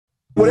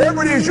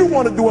Whatever it is you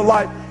want to do in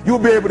life, you'll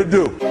be able to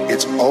do.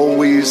 It's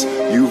always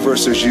you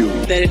versus you.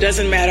 That it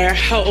doesn't matter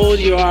how old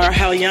you are,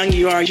 how young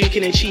you are, you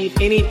can achieve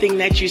anything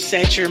that you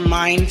set your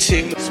mind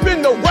to.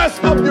 Spend the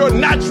rest of your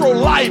natural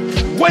life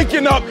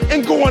waking up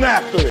and going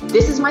after it.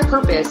 This is my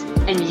purpose,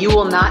 and you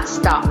will not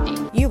stop me.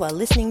 You are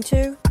listening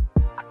to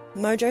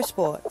Mojo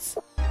Sports.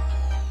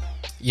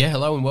 Yeah,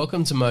 hello and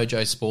welcome to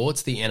Mojo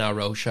Sports, the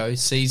NRL show,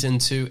 Season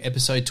 2,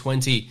 Episode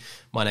 20.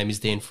 My name is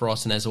Dan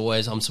Frost, and as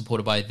always, I'm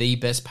supported by the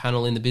best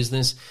panel in the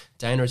business.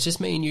 Dana, it's just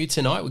me and you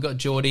tonight. We've got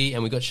Geordie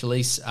and we've got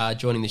Shalise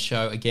joining the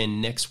show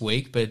again next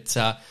week, but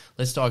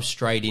let's dive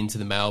straight into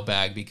the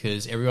mailbag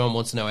because everyone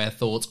wants to know our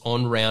thoughts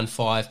on Round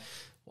 5.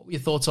 What were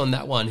your thoughts on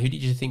that one? Who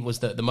did you think was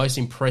the most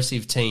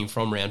impressive team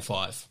from Round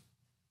 5?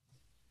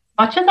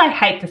 Much as I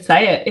hate to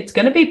say it, it's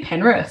going to be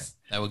Penrith.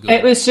 They were good.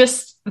 It was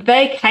just,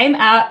 they came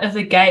out of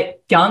the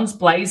gate guns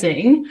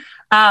blazing.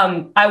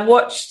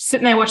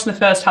 Sitting there watching the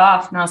first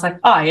half, and I was like,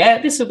 oh yeah,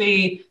 this will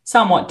be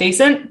somewhat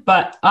decent,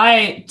 but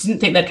I didn't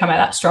think they'd come out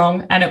that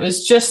strong. And it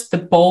was just the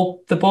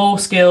ball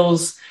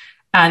skills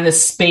and the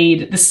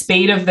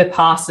speed of the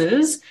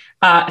passes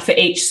for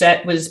each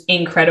set was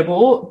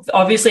incredible.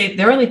 Obviously,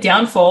 their only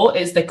downfall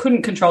is they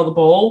couldn't control the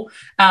ball.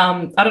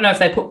 I don't know if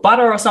they put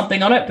butter or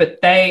something on it,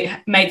 but they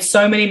made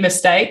so many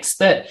mistakes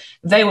that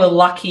they were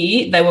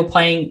lucky they were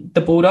playing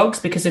the Bulldogs,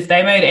 because if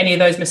they made any of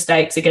those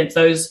mistakes against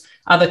those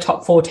other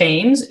top 4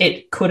 teams,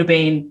 it could have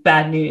been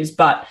bad news.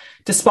 But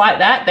despite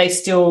that, they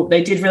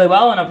did really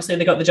well, and obviously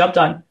they got the job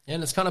done. Yeah,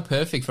 and it's kind of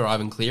perfect for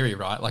Ivan Cleary,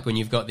 right? Like when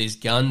you've got this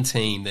gun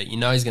team that you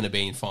know is going to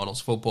be in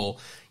finals football,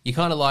 you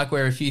kind of like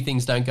where a few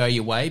things don't go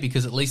your way,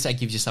 because at least that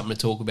gives you something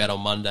to talk about on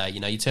Monday. You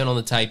know, you turn on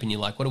the tape and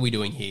you're like, what are we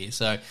doing here?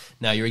 So,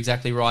 no, you're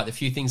exactly right. A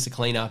few things to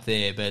clean up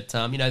there. But,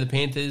 you know, the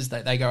Panthers,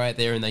 they go out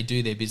there and they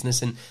do their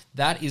business. And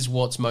that is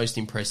what's most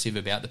impressive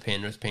about the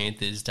Penrith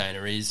Panthers,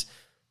 Dana, is,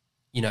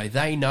 you know,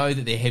 they know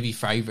that they're heavy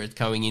favourites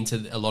going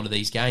into a lot of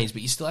these games,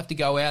 but you still have to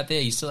go out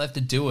there. You still have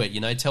to do it. You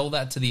know, tell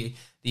that to the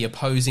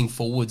opposing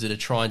forwards that are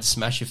trying to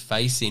smash your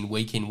face in,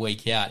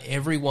 week out.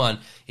 Everyone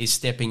is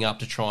stepping up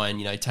to try and,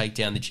 you know, take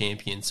down the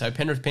champions. So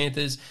Penrith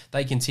Panthers,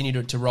 they continue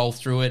to roll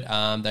through it.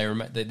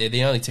 They're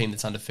the only team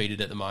that's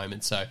undefeated at the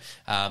moment. So,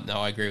 no,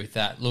 I agree with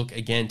that. Look,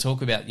 again,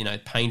 talk about, you know,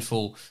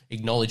 painful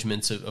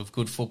acknowledgements of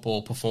good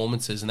football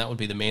performances, and that would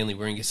be the Manly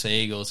Warringah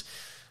Sea Eagles.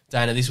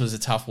 Dana, this was a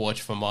tough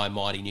watch for my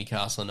mighty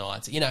Newcastle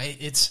Knights. You know,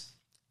 it's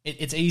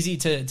easy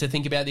to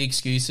think about the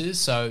excuses.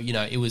 So, you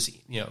know, it was,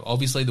 you know,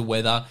 obviously the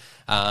weather.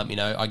 You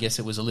know, I guess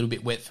it was a little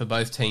bit wet for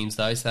both teams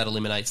though, so that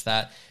eliminates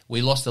that.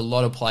 We lost a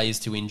lot of players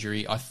to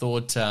injury. I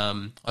thought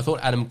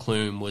Adam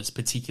Clune was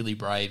particularly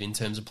brave in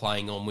terms of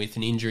playing on with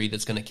an injury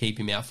that's going to keep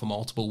him out for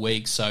multiple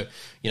weeks. So,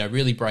 you know,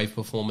 really brave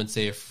performance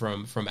there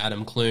from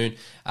Adam Clune.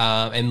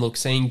 And look,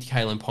 seeing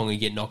Kalen Ponga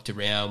get knocked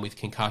around with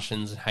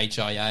concussions and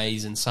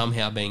HIAs and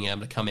somehow being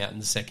able to come out in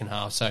the second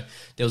half. So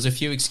there was a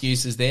few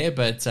excuses there,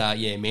 but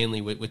yeah, Manly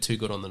were too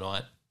good on the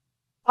night.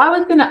 I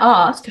was going to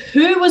ask,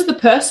 who was the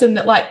person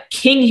that, like,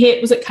 King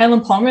hit? Was it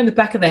Kalen Ponga in the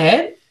back of the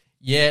head?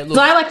 Yeah, look.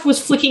 I, like,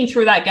 was flicking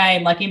through that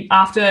game, like,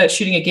 after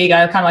shooting a gig,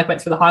 I kind of, like,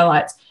 went through the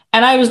highlights.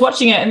 And I was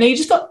watching it, and then he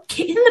just got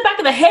hit in the back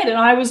of the head, and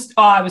I was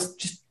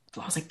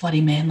like,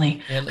 bloody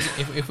Manly. Yeah, look,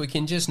 if we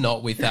can just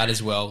not with that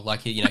as well,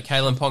 like, you know,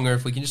 Kalen Ponga,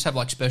 if we can just have,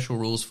 like, special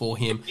rules for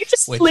him. You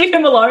just leave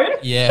him alone?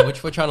 Yeah,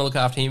 which we're trying to look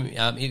after him.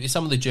 If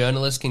some of the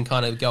journalists can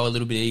kind of go a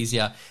little bit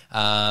easier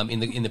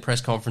in the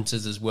press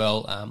conferences as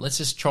well, let's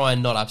just try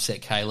and not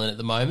upset Kalen at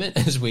the moment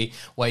as we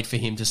wait for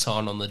him to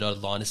sign on the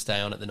dotted line to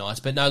stay on at the Knights.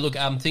 But no, look,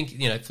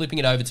 you know, flipping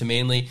it over to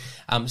Manly,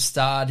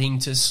 starting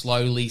to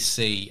slowly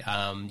see,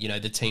 you know,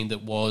 the team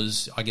that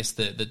was, I guess,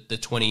 the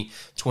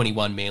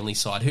 2021 Manly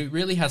side, who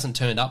really hasn't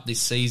turned up this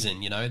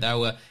season. You know, they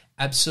were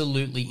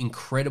absolutely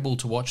incredible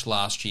to watch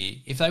last year.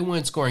 If they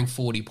weren't scoring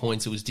 40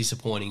 points, it was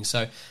disappointing.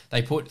 So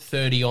they put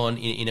 30 on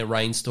in a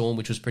rainstorm,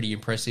 which was pretty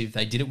impressive.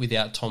 They did it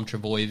without Tom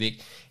Trbojevic.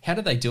 How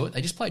did they do it?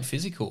 They just played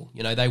physical.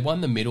 You know, they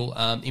won the middle.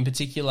 In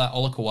particular,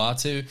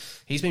 Olakau'atu,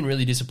 he's been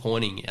really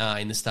disappointing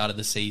in the start of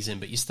the season,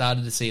 but you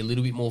started to see a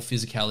little bit more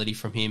physicality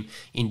from him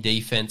in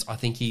defense. I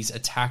think his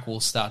attack will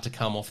start to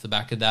come off the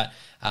back of that.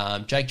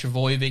 Jake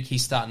Trbojevic,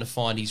 he's starting to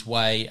find his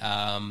way.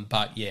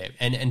 But yeah,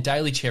 and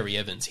Daly Cherry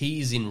Evans,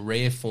 he is in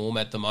rare form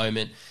at the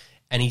moment,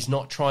 and he's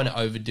not trying to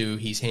overdo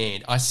his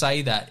hand. I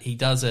say that he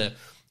does a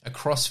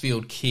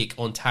crossfield kick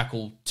on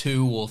tackle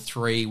 2 or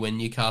 3 when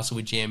Newcastle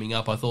were jamming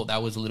up. I thought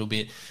that was a little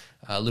bit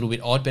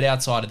odd, but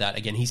outside of that,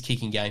 again, his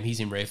kicking game,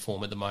 he's in rare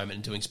form at the moment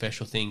and doing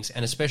special things.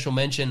 And a special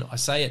mention, I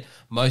say it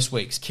most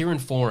weeks, Kieran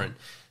Foran.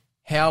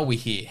 How are we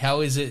here?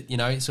 How is it, you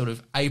know, sort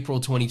of April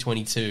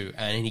 2022,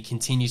 and he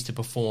continues to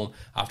perform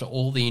after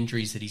all the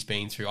injuries that he's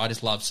been through? I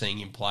just love seeing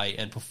him play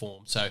and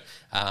perform. So,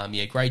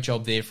 yeah, great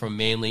job there from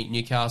Manly.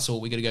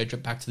 Newcastle, we got to go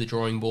back to the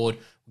drawing board.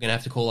 We're going to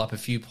have to call up a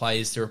few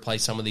players to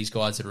replace some of these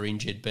guys that are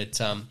injured. But,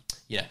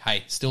 yeah,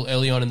 hey, still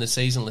early on in the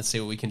season. Let's see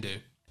what we can do.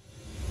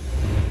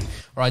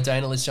 All right,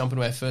 Dana, let's jump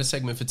into our first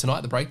segment for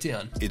tonight, the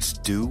breakdown. It's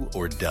do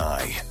or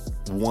die.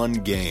 One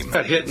game.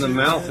 Got hit in the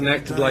mouth and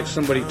acted like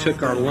somebody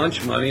took our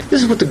lunch money.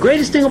 This is what the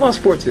greatest thing about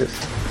sports is.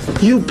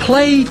 You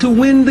play to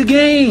win the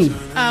game.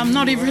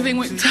 Not everything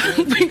went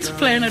to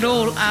plan at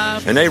all.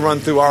 And they run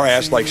through our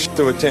ass like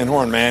through a tin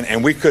horn, man,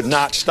 and we could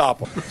not stop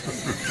them.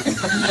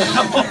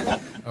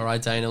 All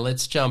right, Dana,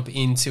 let's jump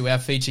into our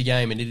feature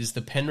game, and it is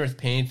the Penrith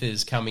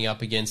Panthers coming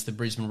up against the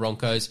Brisbane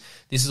Broncos.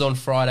 This is on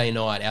Friday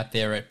night out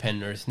there at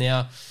Penrith.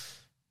 Now,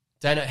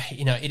 Dana,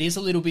 it is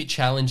a little bit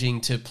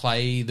challenging to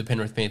play the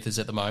Penrith Panthers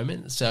at the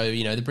moment. So,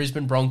 the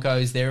Brisbane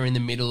Broncos, they're in the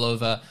middle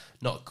of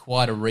not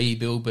quite a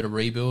rebuild, but a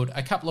rebuild.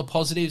 A couple of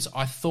positives.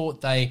 I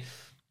thought they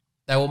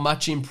were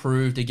much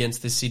improved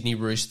against the Sydney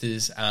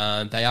Roosters.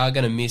 They are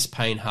going to miss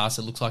Payne Haas.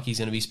 It looks like he's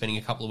going to be spending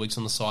a couple of weeks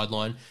on the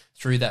sideline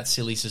through that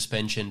silly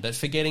suspension. But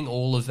forgetting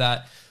all of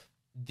that,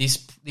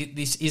 this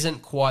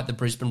isn't quite the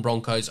Brisbane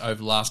Broncos over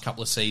the last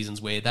couple of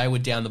seasons where they were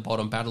down the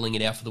bottom battling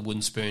it out for the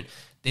wooden spoon.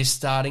 They're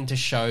starting to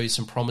show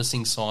some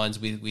promising signs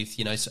with a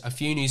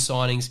few new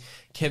signings.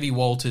 Kevy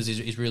Walters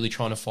is really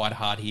trying to fight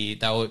hard here.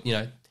 They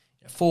were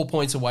 4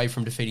 points away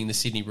from defeating the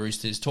Sydney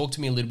Roosters. Talk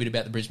to me a little bit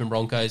about the Brisbane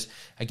Broncos.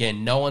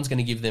 Again, no one's going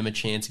to give them a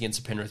chance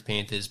against the Penrith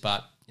Panthers,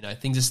 but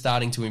things are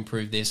starting to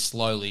improve there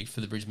slowly for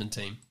the Brisbane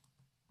team.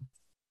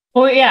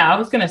 Well, yeah, I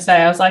was going to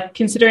say, I was like,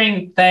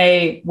 considering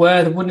they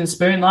were the wooden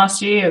spoon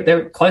last year, they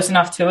were close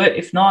enough to it,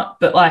 if not,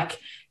 but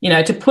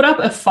to put up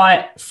a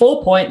fight,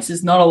 4 points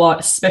is not a lot,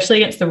 especially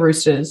against the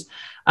Roosters.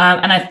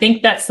 And I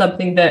think that's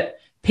something that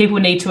people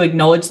need to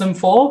acknowledge them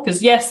for,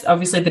 because yes,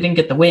 obviously they didn't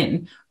get the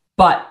win,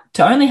 but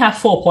to only have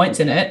 4 points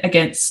in it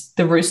against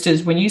the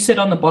Roosters when you sit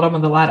on the bottom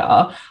of the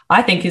ladder,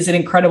 I think is an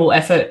incredible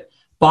effort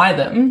by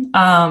them.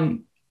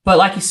 But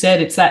like you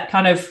said, it's that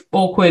kind of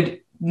awkward,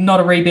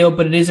 not a rebuild,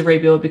 but it is a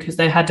rebuild because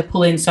they had to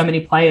pull in so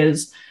many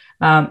players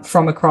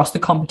from across the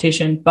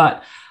competition.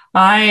 But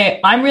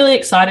I'm really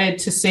excited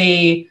to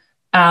see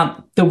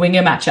the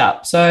winger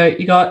matchup. So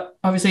you got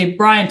obviously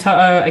Brian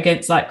To'o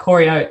against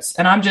Corey Oates,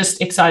 and I'm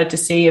just excited to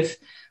see if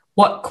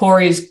what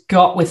Corey's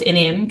got within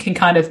him can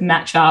kind of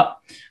match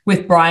up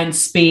with Brian's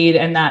speed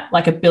and that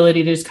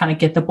ability to just kind of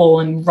get the ball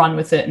and run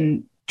with it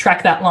and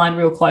track that line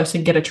real close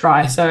and get a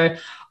try. So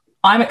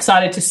I'm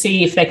excited to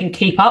see if they can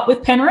keep up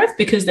with Penrith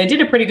because they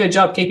did a pretty good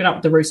job keeping up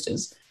with the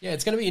Roosters. Yeah,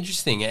 it's going to be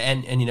interesting.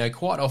 And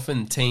quite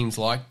often teams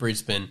like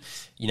Brisbane,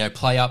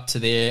 play up to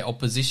their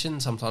opposition.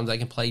 Sometimes they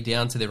can play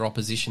down to their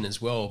opposition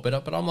as well.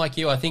 But I'm like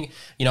you. I think,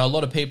 a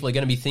lot of people are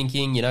going to be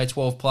thinking,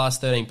 12 plus,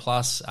 13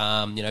 plus,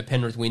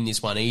 Penrith win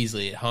this one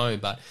easily at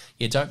home. But,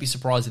 don't be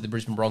surprised if the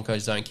Brisbane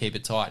Broncos don't keep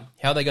it tight.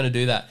 How are they going to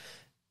do that?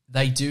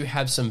 They do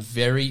have some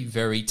very,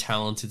 very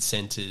talented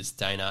centres,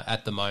 Dana,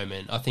 at the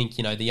moment. I think,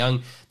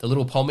 the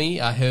little Pommy,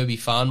 Herbie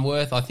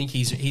Farnworth, I think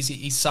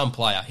he's some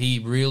player. He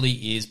really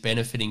is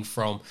benefiting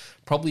from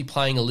probably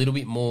playing a little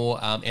bit more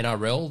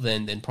NRL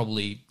than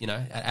probably,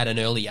 at an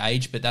early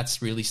age, but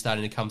that's really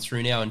starting to come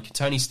through now. And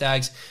Tony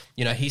Staggs,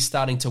 he's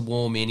starting to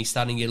warm in. He's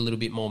starting to get a little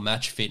bit more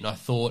match fit. And I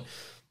thought,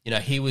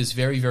 he was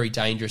very, very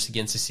dangerous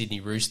against the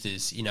Sydney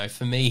Roosters.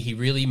 For me, he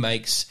really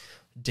makes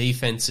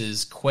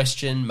defenses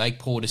question, make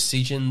poor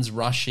decisions,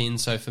 rush in.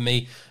 So for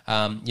me,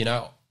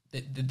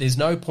 there's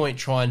no point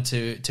trying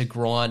to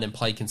grind and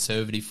play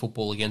conservative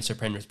football against the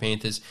Penrith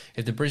Panthers.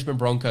 If the Brisbane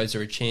Broncos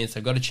are a chance,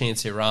 they've got a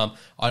chance here.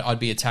 I'd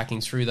be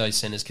attacking through those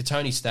centres.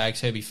 Tony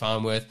Staggs, Herbie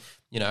Farnworth.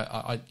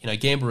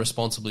 Gamble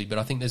responsibly, but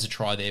I think there's a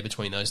try there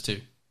between those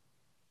two.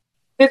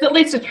 There's at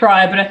least a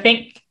try, but I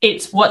think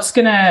it's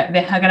they're going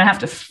to have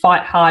to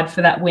fight hard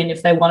for that win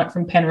if they want it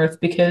from Penrith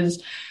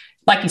because,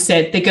 like you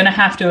said, they're going to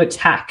have to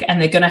attack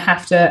and they're going to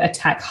have to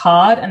attack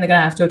hard and they're going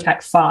to have to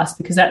attack fast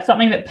because that's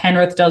something that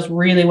Penrith does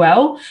really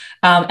well.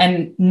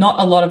 And not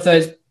a lot of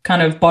those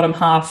kind of bottom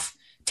half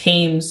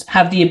teams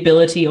have the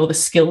ability or the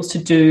skills to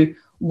do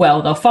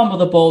well. They'll fumble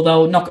the ball,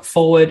 they'll knock it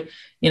forward,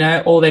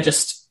 or they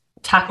just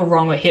tackle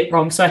wrong or hit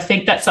wrong. So I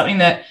think that's something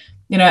that,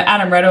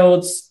 Adam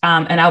Reynolds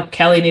and Al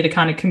Kelly need to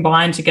kind of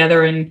combine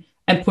together and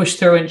push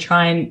through and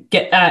try and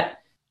get that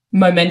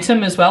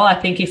momentum as well. I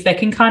think if they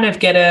can kind of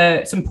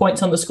get some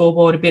points on the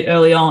scoreboard a bit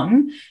early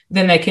on,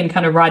 then they can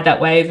kind of ride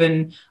that wave.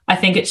 And I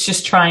think it's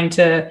just trying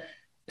to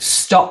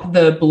stop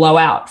the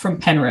blowout from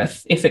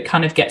Penrith if it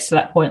kind of gets to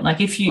that point.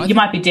 If you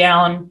might be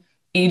down,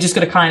 you just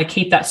got to kind of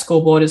keep that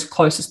scoreboard as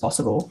close as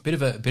possible. Bit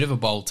of a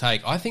bold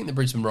take. I think the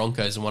Brisbane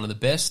Broncos are one of the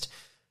best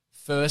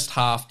first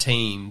half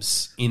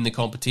teams in the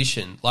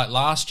competition.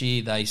 Last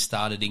year, they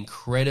started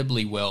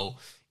incredibly well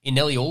in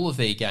nearly all of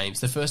their games.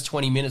 The first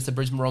 20 minutes, the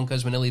Brisbane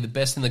Broncos were nearly the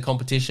best in the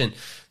competition.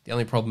 The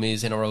only problem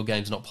is NRL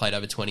games not played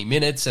over 20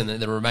 minutes, and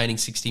the remaining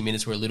 60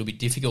 minutes were a little bit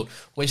difficult.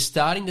 We're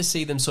starting to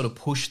see them sort of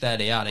push that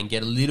out and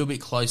get a little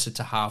bit closer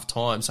to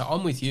half-time. So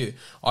I'm with you.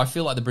 I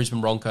feel like the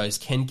Brisbane Broncos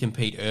can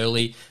compete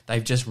early.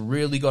 They've just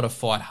really got to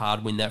fight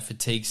hard when that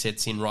fatigue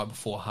sets in right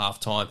before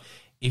half-time.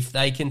 If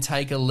they can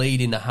take a lead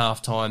in the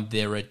half-time,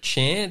 they're a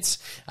chance.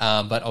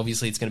 But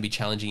obviously it's going to be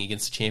challenging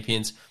against the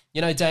champions.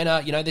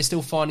 Dana, they're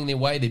still finding their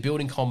way. They're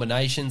building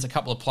combinations. A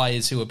couple of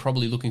players who are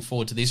probably looking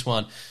forward to this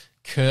one.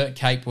 Kurt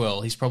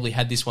Capewell, he's probably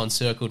had this one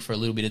circled for a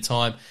little bit of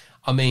time.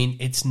 I mean,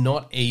 it's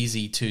not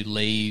easy to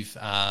leave,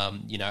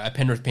 a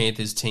Penrith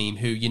Panthers team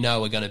who,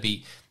 are going to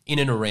be in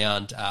and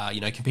around,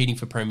 competing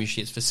for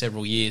premierships for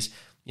several years.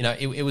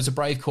 it was a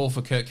brave call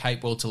for Kurt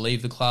Capewell to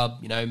leave the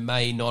club.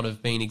 May not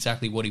have been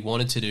exactly what he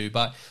wanted to do,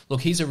 but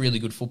look, he's a really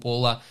good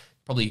footballer.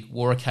 Probably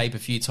wore a cape a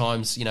few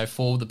times,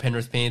 for the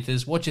Penrith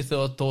Panthers. What's your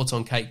thoughts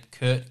on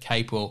Kurt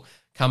Capewell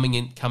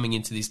coming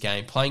into this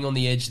game, playing on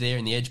the edge there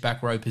in the edge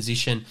back row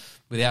position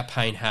without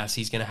Payne Haas?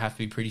 He's going to have to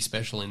be pretty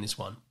special in this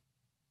one.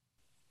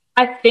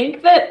 I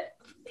think that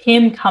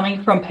him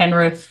coming from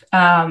Penrith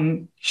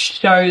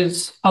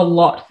shows a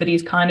lot that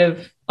he's kind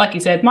of, like you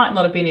said, might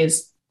not have been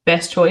his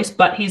best choice,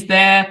 but he's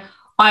there,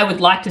 I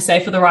would like to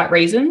say, for the right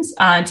reasons,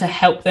 and to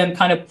help them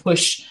kind of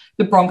push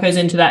the Broncos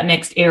into that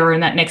next era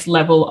and that next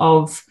level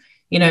of,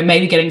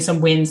 maybe getting some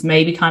wins,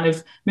 maybe kind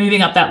of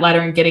moving up that ladder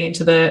and getting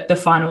into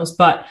the finals.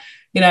 But,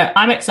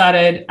 I'm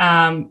excited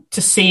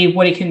to see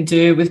what he can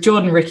do with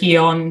Jordan Ricky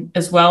on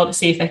as well, to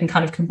see if they can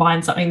kind of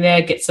combine something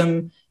there, get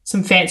some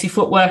fancy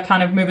footwork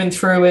kind of moving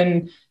through,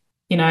 and,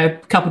 a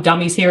couple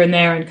dummies here and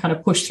there, and kind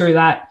of push through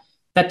that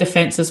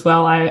defense as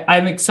well.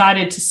 I'm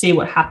excited to see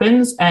what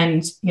happens.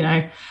 And,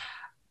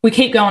 we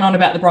keep going on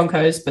about the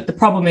Broncos, but the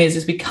problem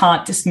is we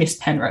can't dismiss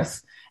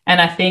Penrith. And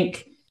I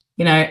think,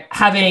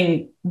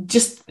 having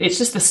it's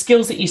just the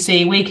skills that you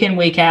see week in,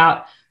 week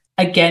out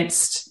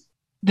against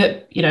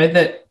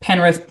that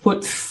Penrith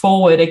put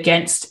forward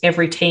against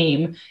every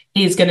team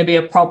is going to be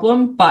a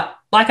problem. But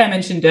like I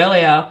mentioned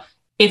earlier,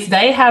 if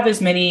they have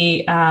as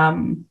many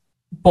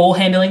ball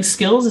handling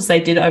skills as they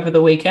did over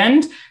the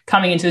weekend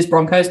coming into this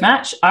Broncos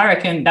match, I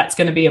reckon that's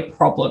going to be a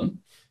problem.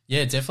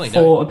 Yeah, definitely.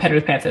 For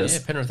Penrith Panthers. Yeah,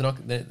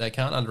 Penrith, they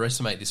can't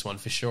underestimate this one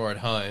for sure at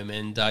home.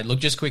 And look,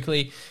 just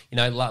quickly,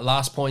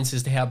 last points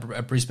as to how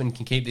Brisbane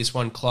can keep this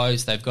one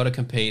close. They've got to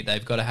compete.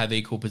 They've got to have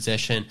equal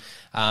possession.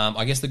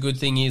 I guess the good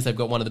thing is they've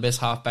got one of the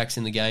best halfbacks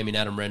in the game in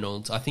Adam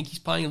Reynolds. I think he's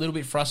playing a little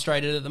bit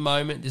frustrated at the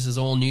moment. This is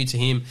all new to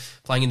him,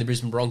 playing in the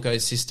Brisbane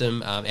Broncos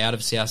system out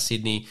of South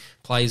Sydney.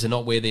 Players are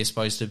not where they're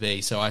supposed to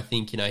be. So I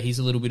think, he's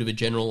a little bit of a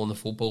general on the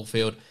football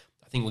field.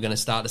 I think we're going to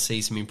start to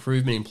see some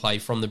improvement in play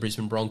from the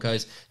Brisbane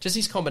Broncos. Just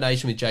his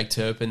combination with Jake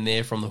Turpin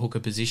there from the hooker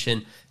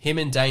position, him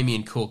and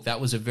Damien Cook, that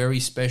was a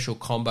very special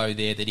combo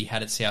there that he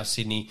had at South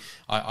Sydney.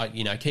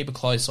 I keep a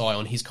close eye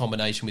on his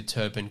combination with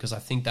Turpin, because I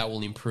think that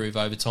will improve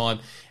over time.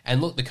 And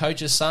look, the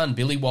coach's son,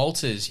 Billy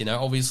Walters,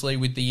 obviously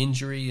with the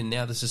injury and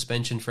now the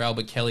suspension for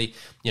Albert Kelly,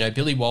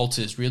 Billy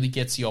Walters really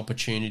gets the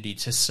opportunity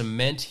to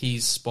cement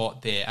his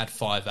spot there at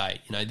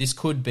 5'8". This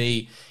could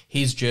be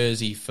his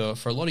jersey for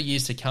a lot of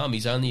years to come.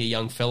 He's only a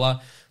young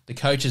fella. The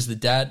coach is the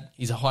dad.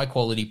 He's a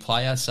high-quality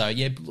player. So,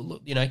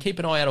 yeah, keep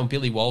an eye out on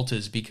Billy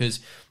Walters, because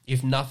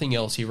if nothing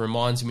else, he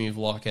reminds me of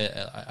like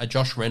a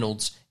Josh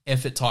Reynolds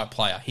effort-type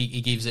player.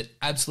 He gives it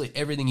absolutely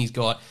everything he's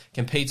got,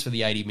 competes for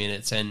the 80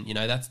 minutes, and,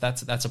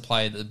 that's a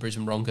player that the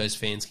Brisbane Broncos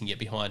fans can get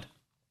behind.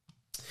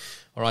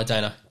 All right,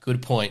 Dana,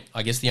 good point.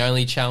 I guess the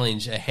only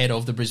challenge ahead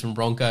of the Brisbane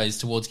Broncos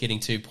towards getting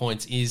 2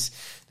 points is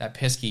that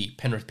pesky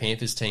Penrith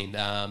Panthers team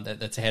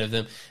that's ahead of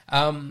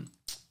them.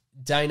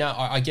 Dana,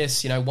 I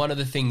guess, one of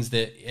the things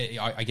that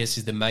I guess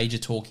is the major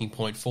talking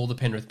point for the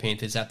Penrith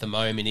Panthers at the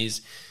moment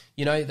is,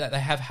 that they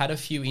have had a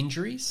few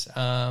injuries,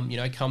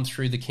 come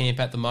through the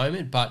camp at the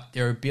moment, but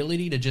their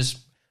ability to just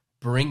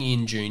bring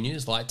in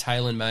juniors like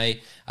Taylor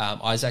May,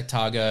 Isaac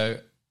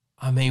Targo,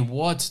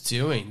 what's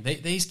doing?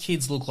 These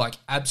kids look like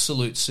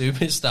absolute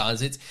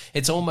superstars.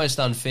 It's almost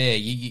unfair.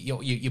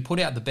 You put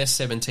out the best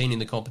 17 in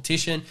the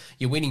competition,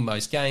 you're winning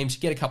most games,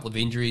 you get a couple of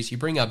injuries, you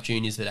bring up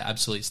juniors that are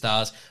absolute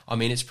stars.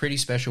 It's pretty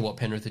special what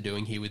Penrith are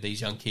doing here with these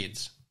young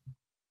kids.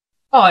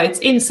 Oh, it's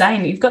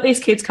insane. You've got these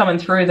kids coming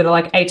through that are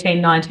like 18,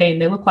 19.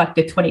 They look like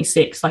they're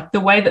 26. Like the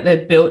way that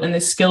they're built and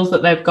the skills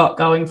that they've got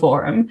going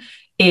for them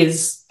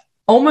is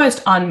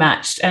almost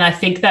unmatched. And I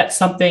think that's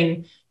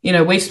something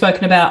we've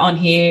spoken about on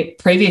here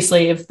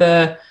previously, of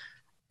the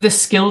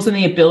skills and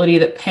the ability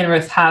that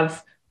Penrith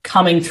have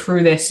coming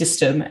through their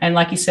system. And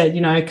like you said,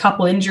 a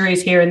couple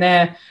injuries here and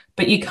there,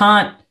 but they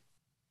don't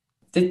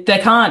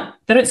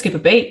skip a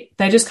beat.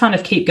 They just kind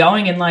of keep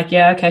going and like,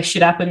 yeah, okay,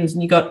 shit happens.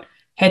 And you got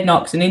head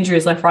knocks and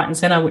injuries left, right and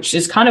center, which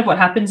is kind of what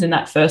happens in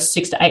that first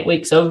 6 to 8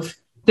 weeks of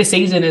the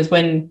season, is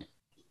when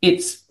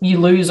you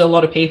lose a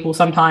lot of people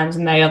sometimes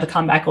and they either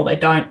come back or they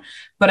don't.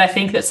 But I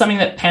think that's something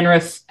that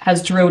Penrith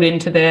has drilled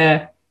into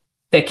their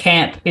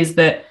camp, is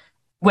that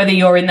whether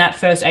you're in that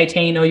first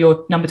 18 or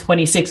you're number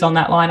 26 on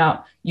that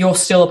lineup, you're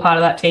still a part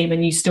of that team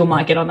and you still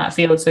might get on that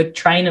field. So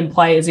train and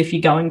play as if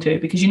you're going to,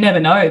 because you never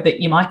know that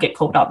you might get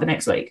called up the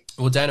next week.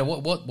 Well, Dana,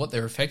 what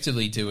they're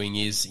effectively doing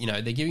is,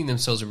 they're giving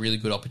themselves a really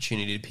good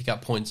opportunity to pick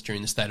up points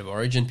during the State of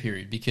Origin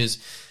period, because,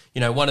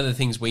 one of the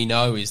things we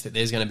know is that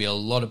there's going to be a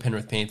lot of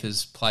Penrith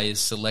Panthers players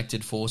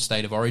selected for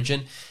State of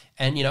Origin.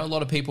 And, a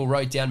lot of people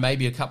wrote down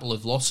maybe a couple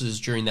of losses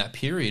during that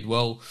period.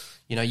 Well,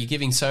 you're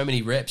giving so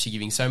many reps, you're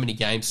giving so many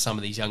games to some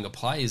of these younger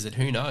players that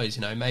who knows,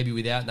 maybe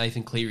without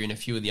Nathan Cleary and a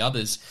few of the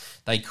others,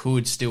 they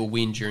could still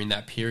win during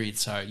that period.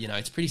 So,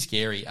 it's pretty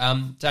scary.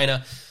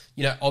 Dana,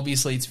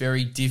 obviously it's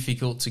very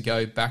difficult to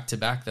go back to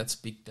back.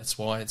 That's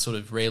why it sort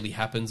of rarely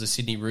happens. The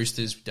Sydney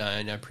Roosters,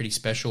 pretty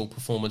special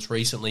performance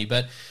recently.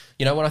 But,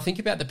 when I think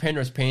about the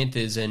Penrith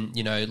Panthers and,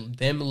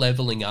 them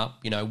leveling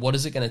up, what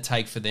is it going to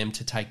take for them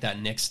to take that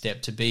next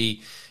step to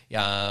be,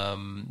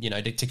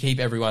 to keep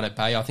everyone at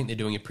bay? I think they're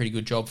doing a pretty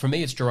good job. For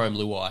me, it's Jerome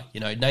Luai.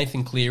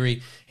 Nathan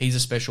Cleary, he's a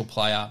special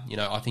player.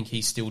 I think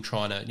he's still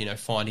trying to,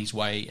 find his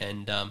way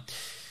and,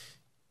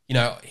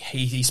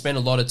 he spent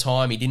a lot of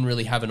time. He didn't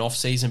really have an off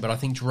season, but I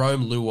think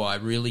Jerome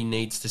Luai really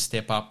needs to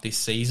step up this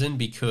season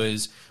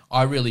because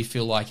I really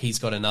feel like he's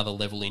got another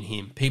level in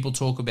him. People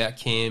talk about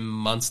Cam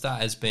Munster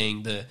as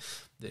being the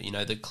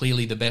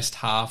clearly the best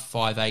half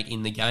 5'8"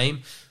 in the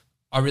game.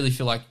 I really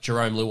feel like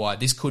Jerome Luai,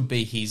 this could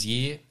be his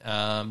year.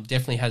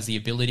 Definitely has the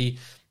ability.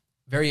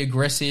 Very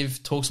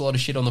aggressive, talks a lot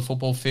of shit on the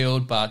football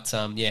field, but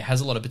has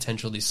a lot of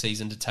potential this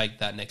season to take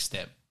that next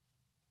step.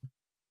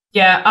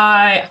 Yeah,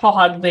 I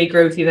wholeheartedly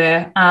agree with you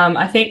there.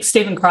 I think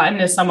Stephen Crichton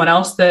is someone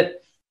else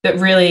that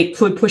really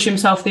could push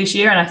himself this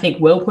year and I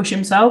think will push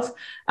himself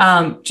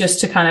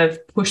just to kind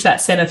of push that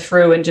centre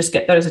through and just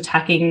get those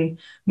attacking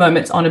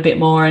moments on a bit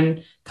more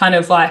and kind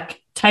of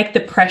like take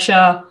the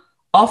pressure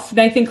off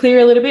Nathan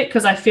Cleary a little bit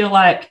because I feel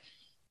like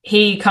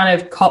he kind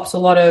of cops a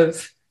lot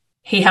of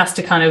he has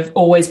to kind of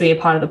always be a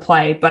part of the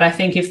play. But I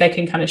think if they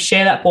can kind of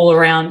share that ball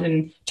around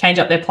and change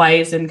up their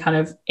plays and kind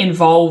of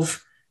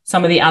involve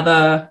some of the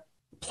other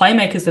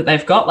playmakers that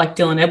they've got, like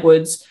Dylan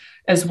Edwards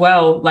as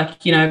well,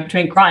 like,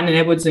 between Crichton and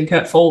Edwards and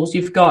Kurt Falls,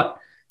 you've got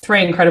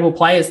three incredible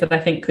players that I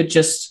think could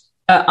just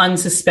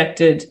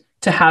unsuspected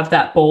to have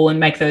that ball and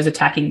make those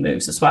attacking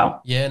moves as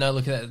well. Yeah, no,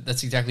 look,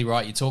 that's exactly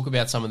right. You talk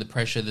about some of the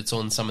pressure that's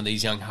on some of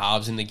these young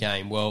halves in the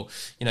game. Well,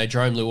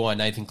 Jerome Luai and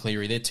Nathan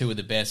Cleary, they're two of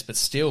the best, but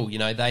still,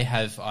 they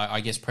have,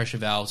 I guess, pressure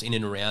valves in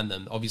and around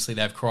them. Obviously,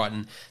 they have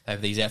Crichton. They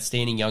have these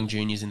outstanding young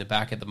juniors in the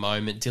back at the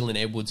moment. Dylan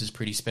Edwards is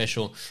pretty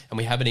special, and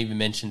we haven't even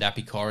mentioned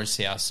Api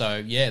Coruscant. So,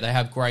 yeah, they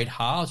have great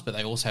halves, but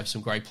they also have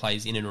some great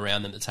plays in and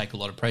around them that take a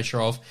lot of pressure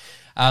off.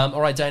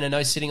 All right, Dana,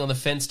 no sitting on the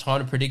fence.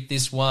 Time to predict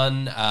this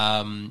one.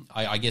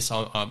 I guess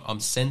I'm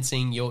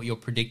sensing you're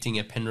predicting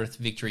a Penrith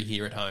victory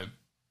here at home.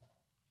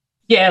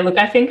 Yeah, look,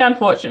 I think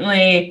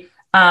unfortunately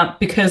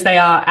because they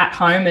are at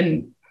home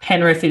and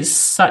Penrith is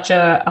such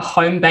a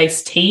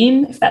home-based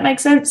team, if that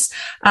makes sense,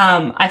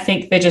 I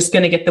think they're just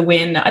going to get the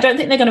win. I don't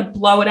think they're going to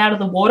blow it out of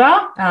the water.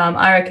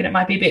 I reckon it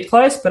might be a bit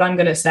close, but I'm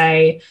going to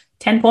say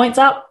 10 points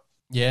up.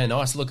 Yeah,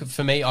 nice. Look,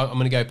 for me, I'm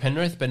going to go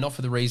Penrith, but not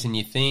for the reason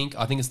you think.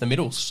 I think it's the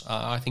middles.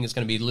 I think it's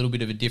going to be a little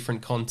bit of a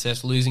different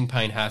contest. Losing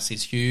Payne Haas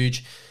is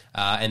huge.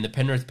 And the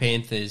Penrith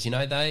Panthers,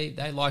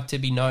 they like to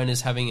be known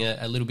as having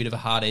a little bit of a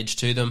hard edge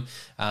to them.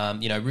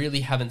 Really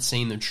haven't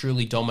seen them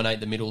truly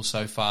dominate the middle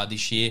so far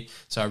this year.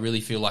 So I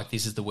really feel like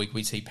this is the week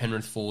we see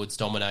Penrith forwards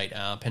dominate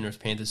Penrith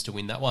Panthers to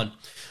win that one.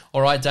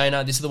 All right,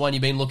 Dana, this is the one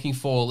you've been looking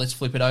for. Let's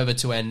flip it over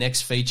to our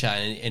next feature,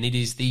 and it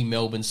is the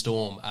Melbourne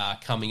Storm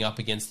coming up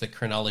against the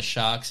Cronulla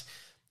Sharks.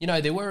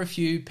 There were a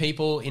few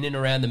people in and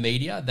around the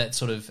media that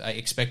sort of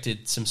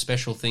expected some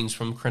special things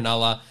from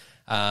Cronulla.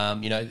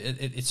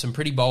 It's some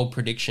pretty bold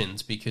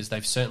predictions because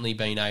they've certainly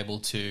been able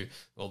to,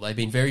 they've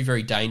been very,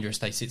 very dangerous.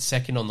 They sit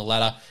second on the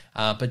ladder.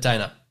 But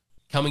Dana,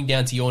 coming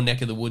down to your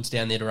neck of the woods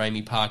down there to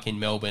Amy Park in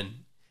Melbourne,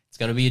 it's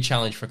going to be a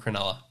challenge for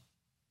Cronulla.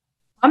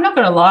 I'm not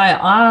going to lie,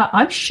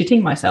 I'm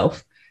shitting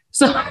myself.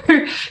 So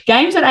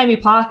games at Amy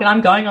Park and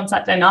I'm going on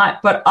Saturday night.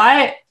 But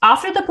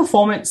after the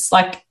performance,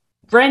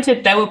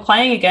 granted, they were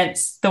playing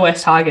against the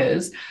West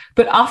Tigers,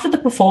 but after the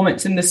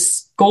performance and the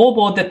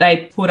scoreboard that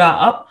they put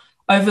up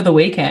over the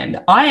weekend,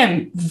 I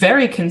am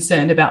very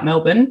concerned about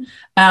Melbourne.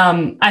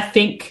 I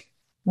think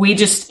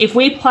if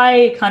we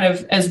play kind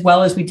of as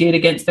well as we did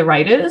against the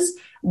Raiders,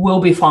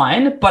 we'll be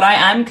fine. But I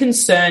am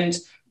concerned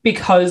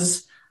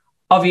because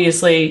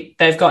obviously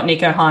they've got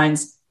Nico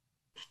Hines,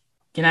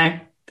 they've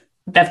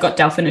got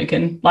Dal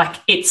Finucane.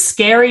 It's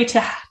scary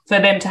for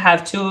them to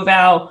have two of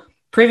our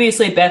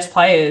previously best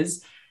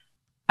players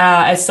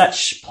as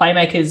such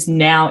playmakers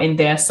now in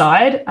their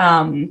side.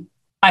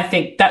 I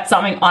think that's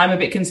something I'm a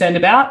bit concerned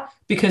about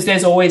because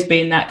there's always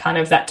been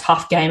that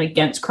tough game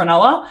against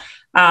Cronulla.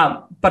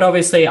 But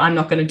obviously I'm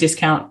not going to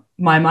discount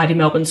my mighty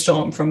Melbourne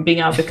Storm from being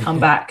able to come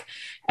back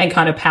and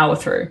kind of power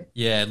through.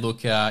 Yeah,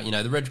 look,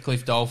 the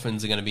Redcliffe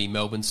Dolphins are going to be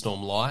Melbourne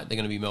Storm Light. They're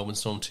going to be Melbourne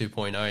Storm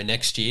 2.0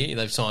 next year.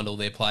 They've signed all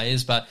their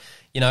players, but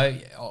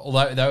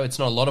although it's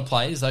not a lot of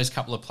players, those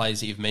couple of players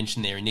that you've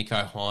mentioned there,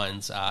 Nico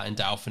Hines and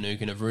Dale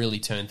Finucane, have really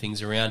turned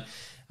things around.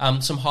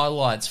 Some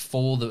highlights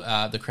for the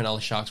Cronulla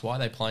Sharks, why are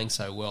they playing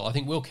so well? I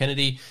think Will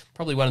Kennedy,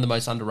 probably one of the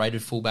most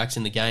underrated fullbacks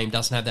in the game,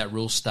 doesn't have that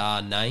real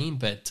star name,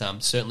 but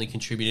certainly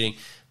contributing.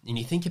 And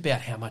you think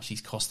about how much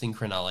he's costing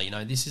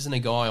Cronulla. This isn't a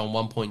guy on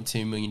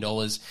 $1.2 million.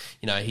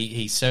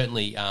 He's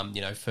certainly,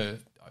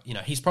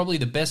 he's probably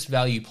the best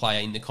value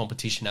player in the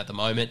competition at the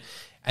moment.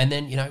 And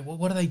then,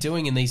 what are they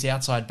doing in these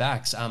outside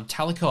backs?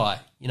 Talakai,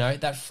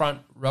 that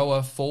front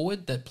rower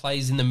forward that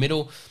plays in the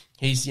middle,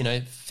 He's,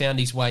 found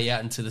his way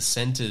out into the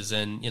centres,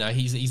 and,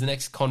 he's the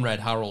next Conrad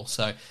Hurrell.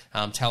 So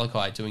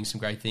Talakai doing some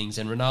great things.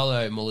 And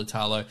Ronaldo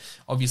Mulitalo,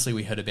 obviously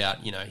we heard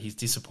about, his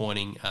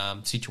disappointing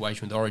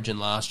situation with Origin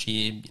last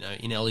year,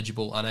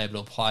 ineligible,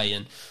 unable to play.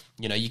 And,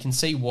 you can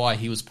see why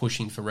he was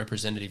pushing for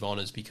representative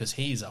honours, because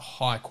he's a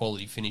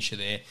high-quality finisher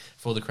there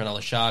for the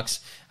Cronulla Sharks.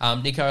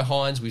 Nico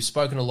Hines, we've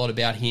spoken a lot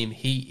about him.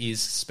 He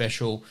is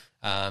special.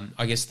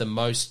 I guess the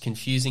most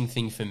confusing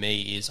thing for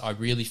me is I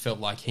really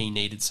felt like he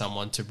needed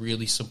someone to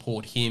really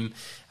support him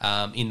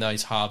in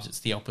those halves. It's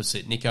the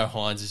opposite. Nico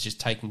Hines is just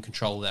taking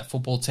control of that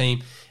football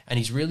team, and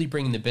he's really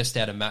bringing the best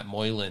out of Matt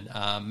Moylan.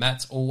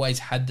 Matt's always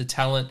had the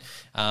talent.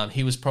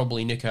 He was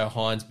probably Nico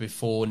Hines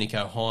before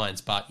Nico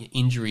Hines, but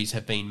injuries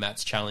have been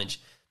Matt's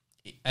challenge.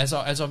 As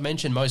I've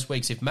mentioned most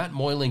weeks, if Matt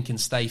Moylan can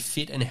stay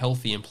fit and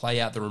healthy and play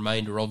out the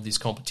remainder of this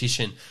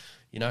competition,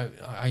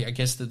 I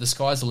guess that the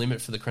sky's the limit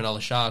for the Cronulla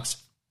Sharks.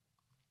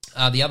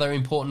 The other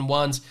important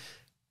ones,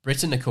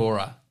 Britton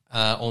Nakora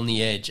on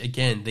the edge.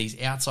 Again, these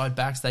outside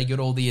backs, they get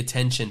all the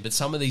attention, but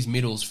some of these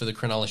middles for the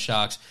Cronulla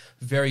Sharks,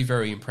 very,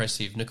 very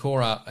impressive.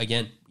 Nakora,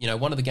 again,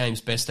 one of the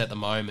game's best at the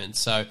moment.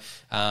 So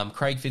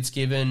Craig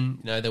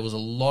Fitzgibbon, there was a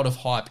lot of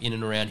hype in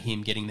and around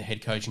him getting the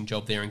head coaching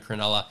job there in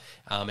Cronulla,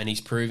 and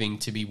he's proving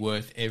to be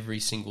worth every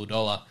single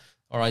dollar.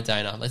 All right,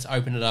 Dana, let's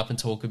open it up and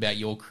talk about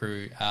your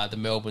crew, the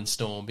Melbourne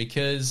Storm,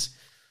 because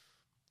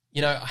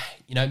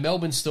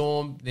Melbourne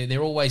Storm,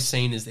 they're always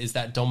seen as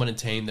that dominant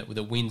team that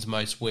wins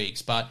most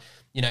weeks, but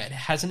it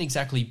hasn't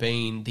exactly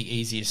been the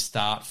easiest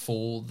start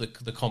for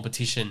the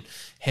competition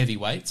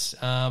heavyweights.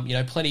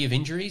 Plenty of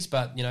injuries,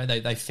 but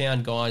they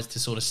found guys to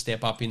sort of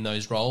step up in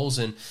those roles,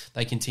 and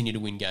they continue to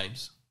win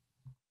games.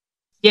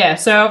 Yeah,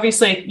 so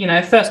obviously,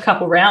 first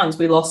couple rounds,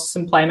 we lost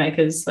some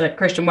playmakers like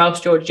Christian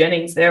Welch, George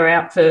Jennings. They're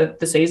out for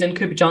the season.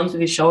 Cooper Johns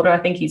with his shoulder, I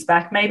think he's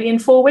back maybe in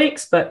 4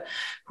 weeks, but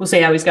we'll see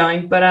how he's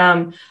going. But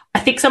I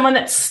think someone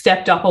that's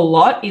stepped up a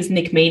lot is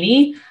Nick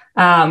Meaney.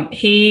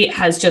 He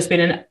has just been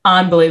an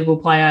unbelievable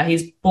player.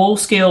 His ball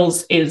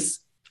skills is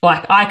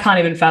like, I can't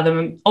even fathom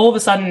him. All of a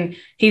sudden,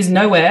 he's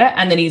nowhere,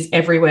 and then he's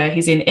everywhere.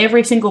 He's in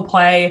every single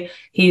play.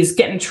 He's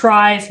getting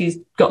tries. He's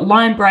got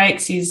line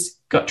breaks. He's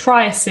got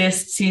try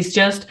assists. He's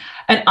just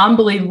an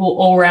unbelievable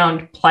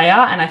all-round player,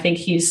 and I think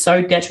he's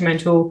so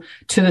detrimental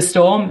to the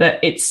Storm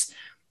that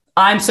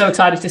I'm so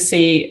excited to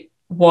see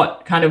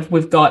what kind of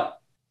we've got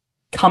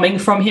coming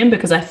from him,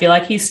 because I feel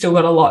like he's still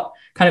got a lot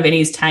kind of in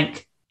his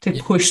tank to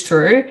push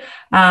through.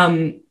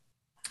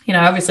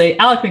 Obviously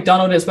Alec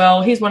McDonald as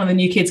well. He's one of the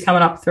new kids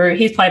coming up through.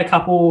 He's played a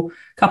couple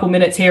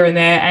minutes here and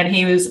there, and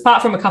he was,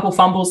 apart from a couple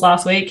fumbles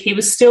last week,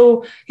 he's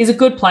a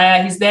good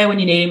player. He's there when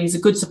you need him. He's a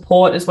good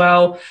support as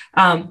well.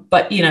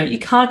 But you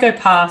can't go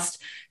past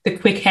the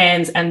quick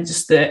hands and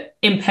just the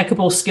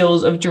impeccable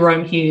skills of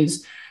Jerome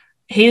Hughes.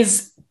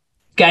 His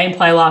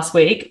gameplay last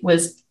week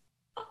was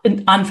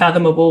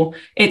unfathomable.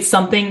 It's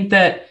something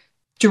that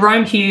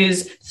Jerome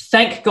Hughes,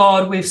 thank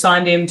God we've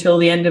signed him till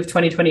the end of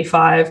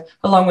 2025,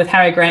 along with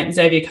Harry Grant and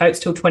Xavier Coates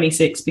till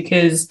 26,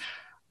 because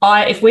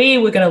if we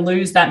were going to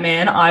lose that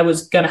man, I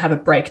was going to have a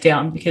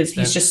breakdown, because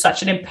he's just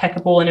such an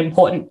impeccable and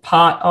important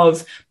part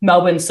of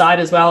Melbourne's side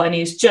as well. And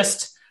he's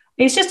just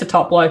a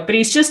top bloke, but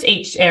he's just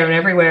each air and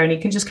everywhere, and he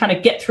can just kind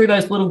of get through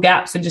those little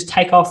gaps and just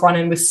take off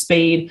running with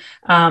speed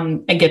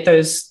and get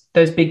those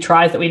big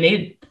tries that we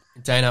need.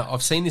 Dana,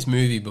 I've seen this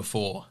movie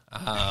before,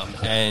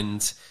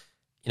 and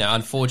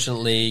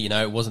unfortunately,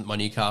 it wasn't my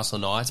Newcastle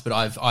Knights, but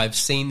I've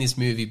seen this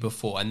movie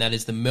before, and that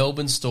is the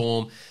Melbourne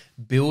Storm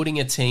building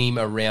a team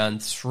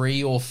around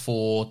 3 or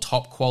 4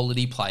 top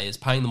quality players,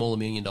 paying them all $1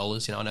 million.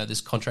 I know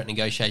there's contract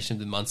negotiations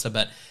with Munster,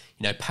 but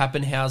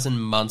Pappenhausen,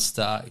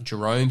 Munster,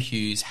 Jerome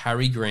Hughes,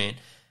 Harry Grant.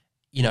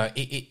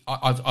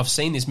 I've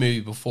seen this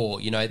movie before.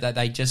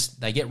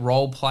 They get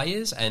role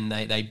players and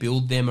they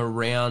build them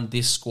around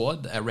this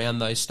squad, around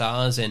those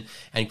stars, and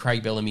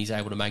Craig Bellamy's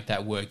able to make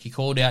that work. You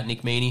called out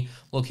Nick Meaney.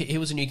 Look, he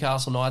was a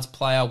Newcastle Knights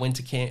player, went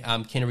to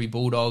Canterbury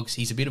Bulldogs.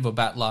 He's a bit of a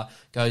battler,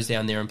 goes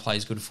down there and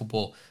plays good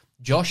football.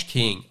 Josh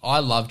King, I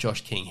love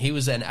Josh King. He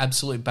was an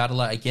absolute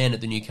battler again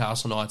at the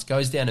Newcastle Knights,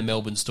 goes down to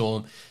Melbourne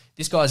Storm.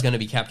 This guy's going to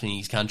be captaining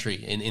his country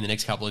in the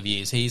next couple of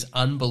years. He's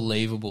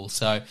unbelievable.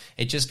 So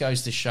it just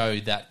goes to show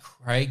that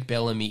Craig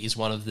Bellamy is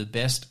one of the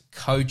best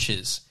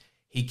coaches.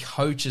 He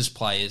coaches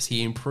players.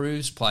 He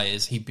improves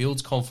players. He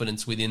builds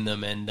confidence within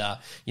them. And,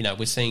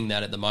 we're seeing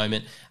that at the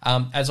moment.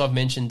 As I've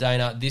mentioned,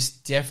 Dana, this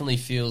definitely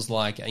feels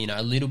like,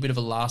 a little bit of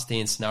a last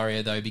dance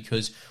scenario, though,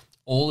 because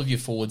all of your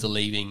forwards are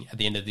leaving at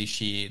the end of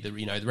this year.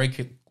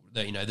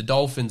 The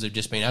Dolphins have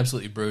just been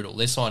absolutely brutal.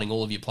 They're signing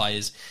all of your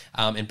players,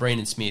 and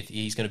Brandon Smith,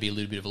 he's going to be a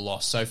little bit of a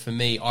loss. So for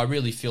me, I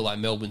really feel like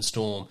Melbourne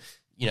Storm,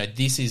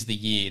 this is the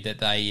year that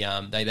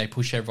they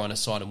push everyone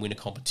aside and win a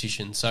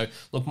competition. So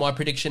look, my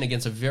prediction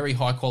against a very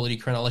high quality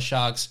Cronulla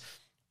Sharks,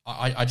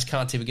 I just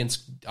can't tip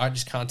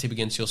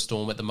against your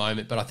Storm at the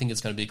moment, but I think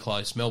it's going to be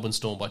close. Melbourne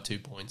Storm by 2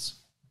 points.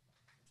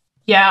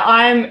 Yeah,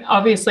 I'm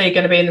obviously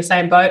going to be in the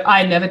same boat.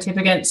 I never tip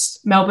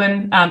against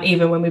Melbourne,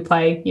 even when we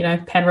play,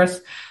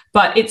 Penrith.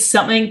 But it's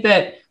something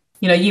that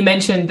you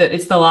mentioned that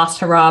it's the last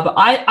hurrah, but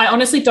I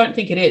honestly don't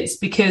think it is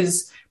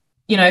because,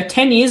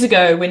 10 years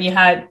ago when you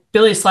had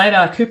Billy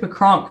Slater, Cooper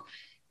Cronk,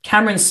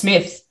 Cameron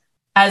Smith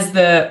as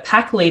the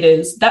pack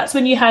leaders, that's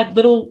when you had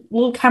little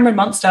Cameron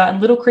Munster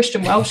and little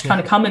Christian Welch kind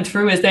of coming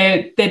through as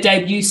their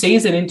debut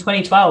season in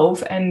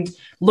 2012, and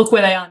look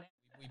where they are now.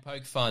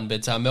 Poke fun,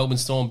 but Melbourne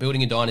Storm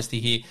building a dynasty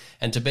here.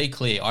 And to be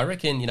clear, I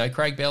reckon,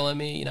 Craig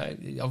Bellamy,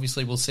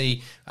 obviously we'll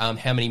see how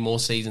many more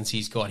seasons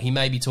he's got. He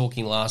may be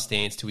talking last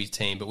dance to his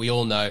team, but we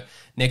all know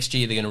next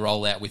year they're going to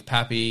roll out with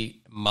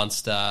Pappy,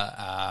 Munster,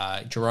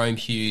 Jerome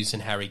Hughes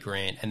and Harry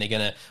Grant, and they're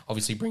going to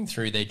obviously bring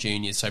through their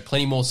juniors. So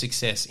plenty more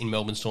success in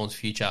Melbourne Storm's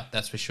future,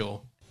 that's for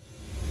sure.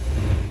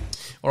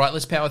 All right,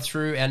 let's power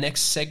through our next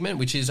segment,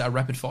 which is our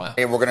rapid fire.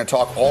 Hey, we're going to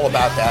talk all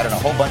about that and a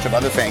whole bunch of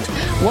other things.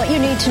 What you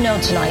need to know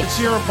tonight.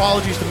 Sincere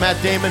apologies to Matt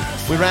Damon.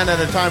 We ran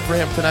out of time for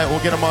him tonight.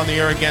 We'll get him on the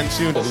air again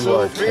soon.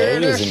 Oh,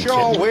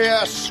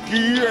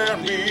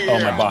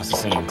 my boss is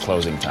singing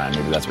closing time.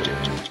 Maybe that's what you're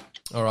hearing.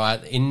 All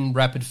right, in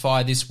rapid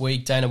fire this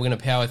week, Dana, we're going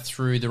to power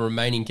through the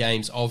remaining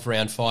games of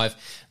round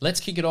 5.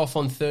 Let's kick it off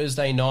on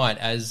Thursday night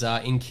as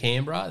in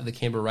Canberra, the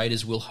Canberra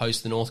Raiders will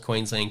host the North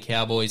Queensland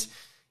Cowboys.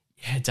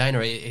 Yeah, Dana,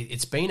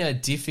 it's been a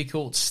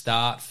difficult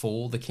start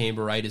for the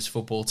Canberra Raiders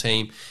football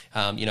team.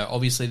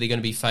 Obviously they're going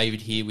to be favoured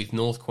here with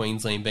North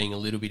Queensland being a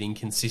little bit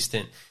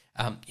inconsistent.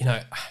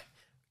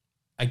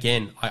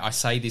 Again, I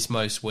say this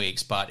most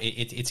weeks, but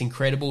it's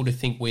incredible to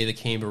think where the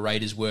Canberra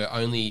Raiders were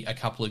only a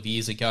couple of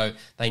years ago.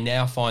 They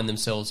now find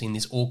themselves in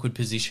this awkward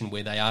position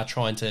where they are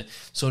trying to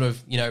sort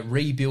of,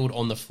 rebuild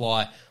on the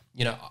fly.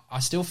 I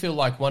still feel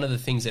like one of the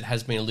things that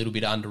has been a little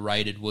bit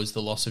underrated was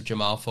the loss of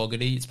Jamal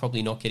Fogarty. It's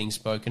probably not getting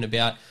spoken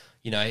about.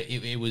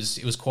 It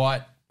was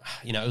quite,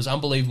 it was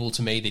unbelievable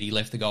to me that he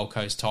left the Gold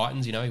Coast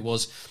Titans. He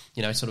was,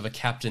 sort of a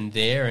captain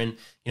there. And,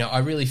 I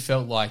really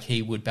felt like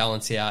he would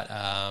balance out,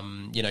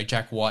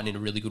 Jack White in a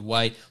really good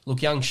way.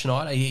 Look, young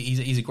Schneider,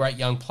 he's a great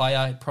young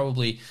player.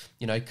 Probably,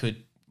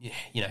 could...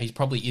 he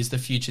probably is the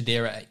future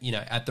there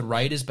at the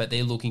Raiders, but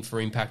they're looking for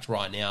impact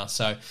right now.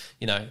 So,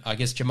 I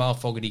guess Jamal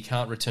Fogarty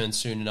can't return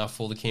soon enough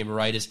for the Canberra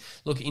Raiders.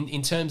 Look,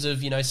 in terms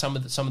of, some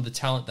of the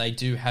talent they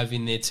do have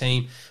in their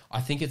team, I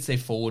think it's their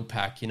forward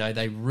pack.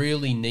 They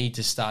really need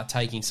to start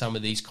taking some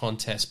of these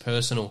contests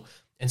personal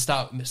and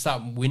start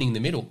winning the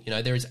middle.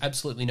 There is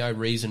absolutely no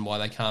reason why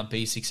they can't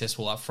be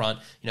successful up front.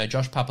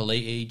 Josh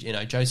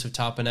Papali'i, Joseph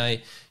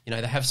Tapine,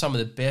 they have some of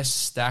the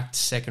best stacked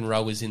second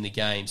rowers in the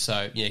game.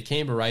 So,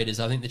 Canberra Raiders,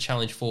 I think the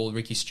challenge for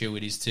Ricky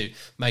Stewart is to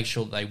make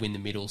sure that they win the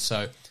middle.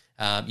 So,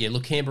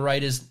 look, Canberra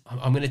Raiders,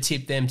 I'm going to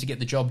tip them to get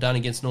the job done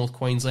against North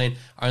Queensland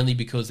only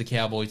because the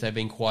Cowboys, they've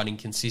been quite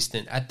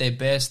inconsistent. At their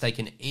best, they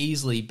can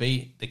easily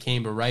beat the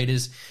Canberra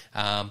Raiders,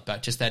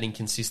 but just that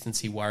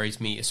inconsistency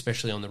worries me,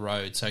 especially on the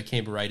road. So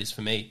Canberra Raiders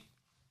for me.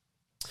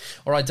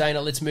 All right,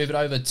 Dana, let's move it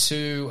over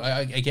to,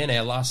 again,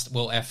 our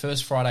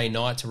first Friday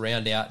night to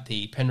round out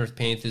the Penrith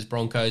Panthers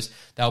Broncos.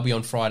 They'll be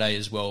on Friday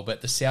as well.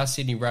 But the South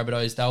Sydney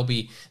Rabbitohs, they'll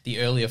be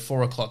the earlier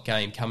 4 o'clock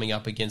game coming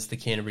up against the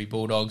Canterbury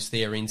Bulldogs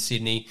there in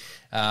Sydney.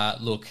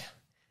 Look,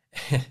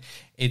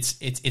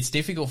 it's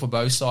difficult for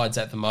both sides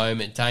at the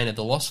moment. Dana,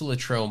 the loss of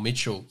Latrell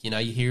Mitchell, you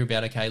hear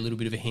about, a little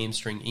bit of a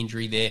hamstring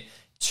injury there.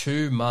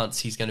 2 months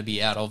he's going to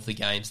be out of the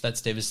game. So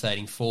that's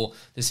devastating for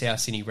the South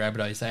Sydney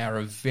Rabbitohs. They are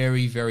a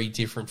very, very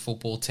different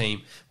football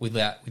team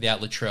without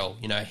Latrell.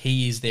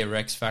 He is their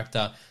X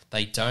factor.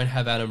 They don't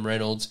have Adam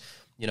Reynolds.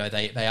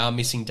 They are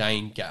missing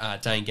Dane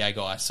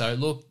Gagai. So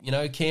look,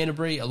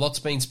 Canterbury, a lot's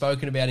been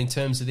spoken about in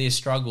terms of their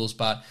struggles,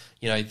 but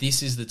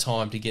this is the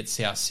time to get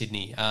South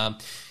Sydney.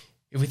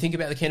 If we think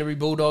about the Canterbury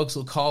Bulldogs,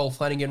 look, Kyle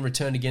Flanagan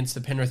returned against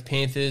the Penrith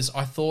Panthers.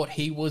 I thought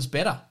he was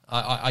better.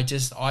 I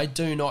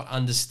do not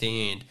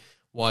understand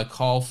why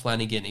Kyle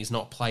Flanagan is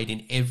not played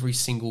in every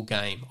single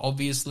game.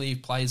 Obviously,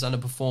 if players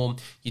underperform,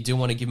 you do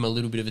want to give them a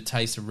little bit of a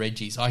taste of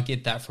Reggie's. I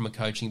get that from a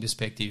coaching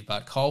perspective,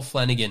 but Kyle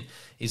Flanagan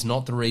is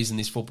not the reason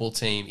this football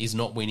team is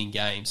not winning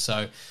games.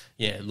 So,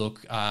 yeah,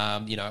 look,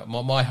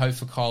 my hope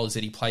for Kyle is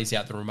that he plays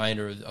out the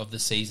remainder of the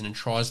season and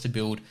tries to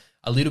build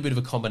a little bit of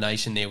a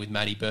combination there with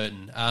Matty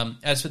Burton.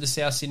 As for the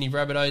South Sydney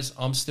Rabbitohs,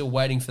 I'm still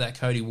waiting for that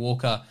Cody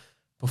Walker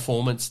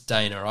performance,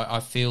 Dana. I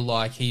feel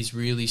like he's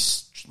really,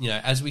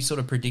 as we sort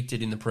of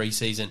predicted in the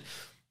preseason,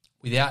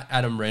 without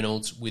Adam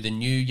Reynolds, with a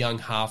new young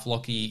half,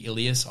 Lockie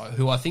Ilias,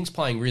 who I think's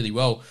playing really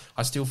well,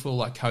 I still feel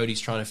like Cody's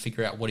trying to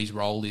figure out what his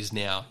role is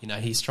now.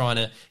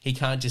 He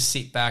can't just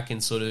sit back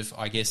and sort of,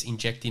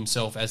 inject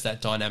himself as that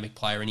dynamic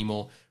player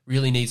anymore.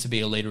 Really needs to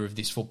be a leader of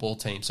this football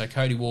team. So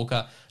Cody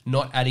Walker,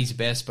 not at his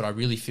best, but I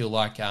really feel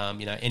like,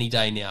 any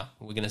day now,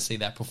 we're going to see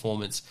that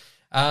performance.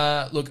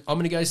 Look, I'm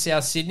going to go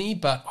South Sydney,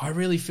 but I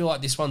really feel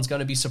like this one's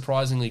going to be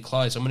surprisingly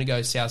close. I'm going to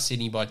go South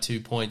Sydney by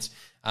 2 points.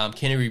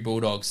 Canterbury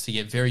Bulldogs to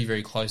get very,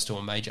 very close to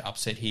a major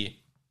upset here.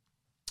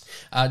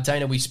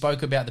 Dana, we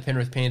spoke about the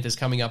Penrith Panthers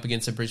coming up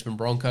against the Brisbane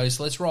Broncos.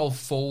 Let's roll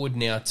forward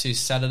now to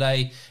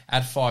Saturday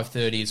at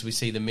 5:30 as we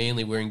see the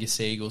Manly Warringah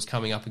Sea Eagles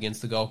coming up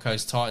against the Gold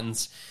Coast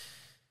Titans.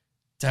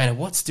 Dana,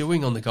 what's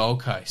doing on the Gold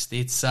Coast?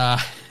 It's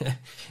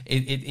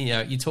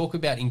you talk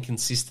about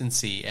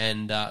inconsistency,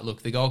 and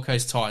look, the Gold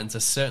Coast Titans are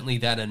certainly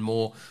that and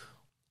more.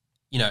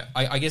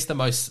 I guess the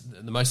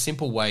most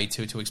simple way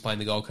to explain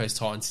the Gold Coast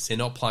Titans is they're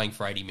not playing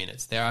for 80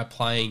 minutes. They are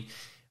playing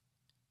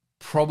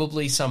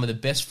probably some of the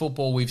best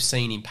football we've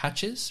seen in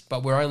patches,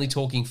 but we're only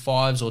talking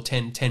 5 or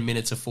 10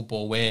 minutes of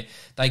football where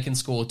they can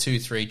score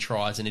 2-3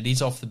 tries, and it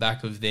is off the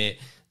back of their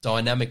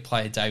dynamic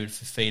player, David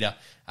Fifita.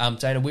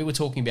 Dana, we were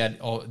talking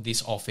about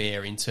this off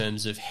air in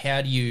terms of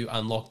how do you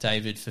unlock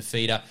David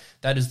Fifita?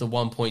 That is the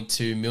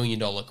 $1.2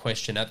 million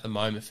question at the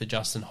moment for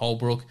Justin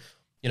Holbrook.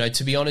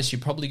 To be honest,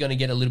 you're probably going to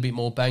get a little bit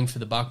more bang for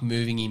the buck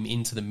moving him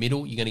into the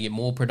middle. You're going to get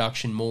more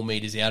production, more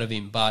meters out of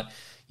him. But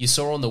you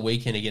saw on the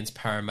weekend against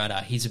Parramatta,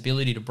 his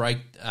ability to break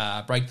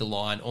the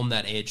line on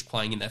that edge,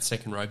 playing in that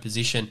second row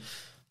position,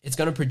 it's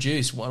going to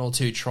produce 1 or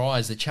 2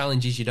 tries. The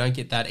challenge is you don't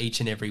get that each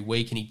and every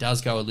week, and he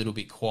does go a little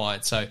bit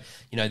quiet. So,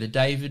 the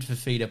David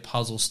Fifita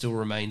puzzle still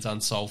remains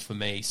unsolved for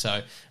me.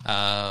 So,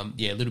 a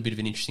little bit of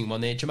an interesting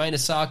one there. Jermaine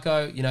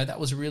Asako, that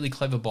was a really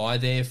clever buy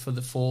there for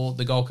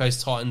the Gold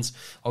Coast Titans.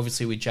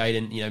 Obviously with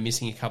Jaden,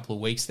 missing a couple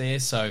of weeks there.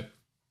 So,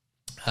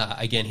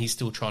 again, he's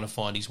still trying to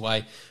find his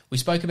way. We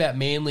spoke about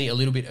Manly a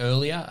little bit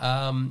earlier.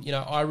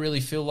 I really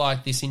feel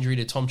like this injury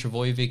to Tom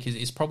Trbojevic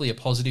is probably a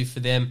positive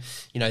for them.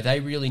 They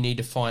really need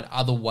to find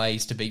other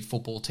ways to beat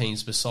football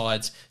teams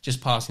besides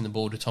just passing the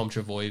ball to Tom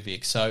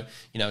Trbojevic. So,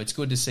 it's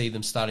good to see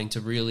them starting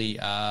to really,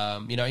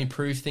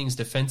 improve things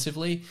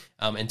defensively.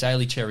 And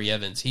Daly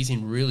Cherry-Evans, he's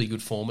in really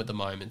good form at the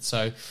moment.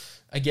 So,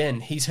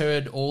 again, he's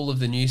heard all of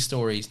the news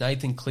stories.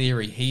 Nathan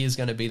Cleary, he is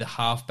going to be the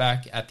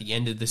halfback at the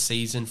end of the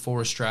season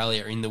for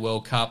Australia in the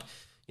World Cup.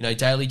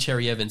 Daly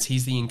Cherry-Evans,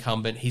 he's the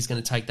incumbent. He's going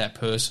to take that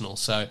personal.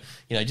 So,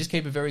 just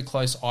keep a very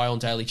close eye on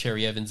Daly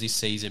Cherry-Evans this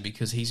season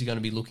because he's going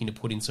to be looking to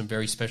put in some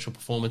very special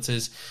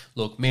performances.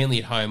 Look, Manly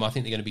at home, I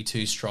think they're going to be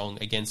too strong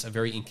against a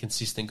very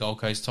inconsistent Gold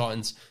Coast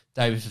Titans.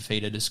 David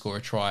Fifita to score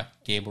a try,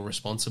 gamble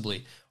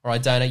responsibly. All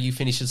right, Dana, you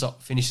finishes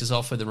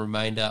off with the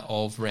remainder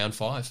of round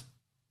 5.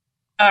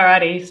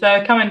 Alrighty,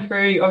 so coming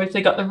through, you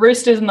obviously got the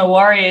Roosters and the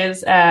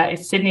Warriors.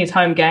 It's Sydney's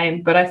home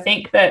game, but I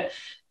think that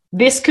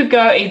this could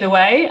go either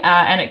way,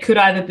 and it could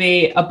either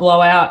be a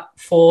blowout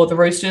for the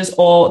Roosters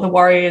or the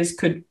Warriors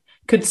could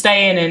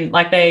stay in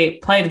and they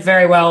played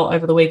very well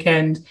over the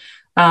weekend.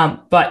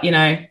 But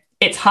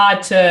it's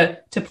hard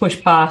to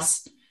push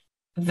past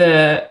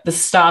the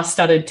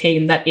star-studded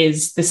team that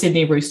is the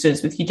Sydney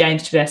Roosters with your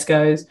James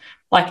Tedesco's.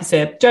 Like you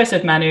said,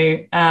 Joseph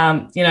Manu,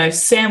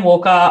 Sam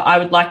Walker, I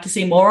would like to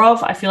see more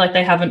of. I feel like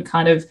they haven't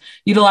kind of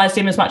utilised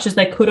him as much as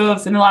they could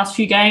have in the last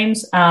few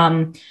games.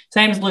 Same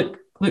as Luke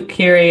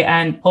Keary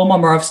and Paul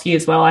Momirovski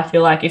as well. I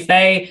feel like if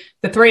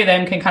the three of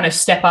them can kind of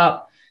step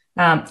up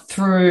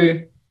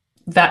through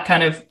that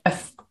kind of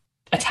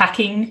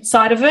attacking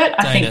side of it,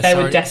 I think they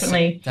would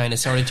definitely... Dana,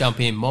 sorry to jump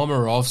in.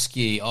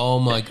 Momirovski, oh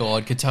my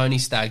God,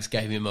 Katoni Staggs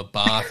gave him a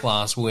bath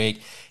last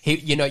week. He,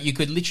 you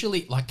could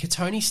literally,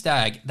 Katoni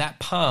Stagg, that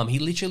palm, he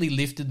literally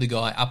lifted the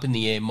guy up in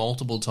the air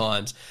multiple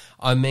times.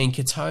 I mean,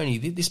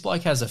 Katoni, this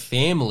bloke has a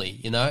family,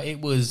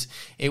 It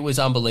was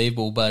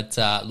unbelievable, but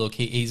look,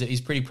 he's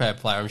a pretty proud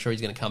player. I'm sure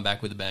he's going to come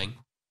back with a bang.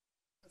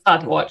 It's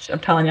hard to watch. I'm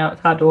telling you,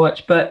 it's hard to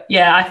watch. But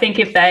yeah, I think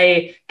if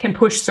they can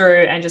push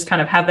through and just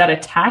kind of have that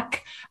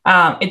attack,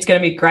 it's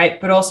going to be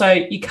great. But also,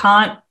 you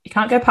can't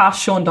go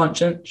past Sean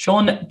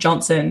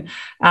Johnson.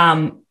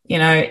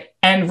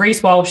 And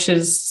Reece Walsh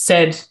has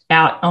said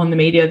out on the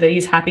media that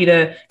he's happy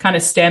to kind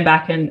of stand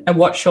back and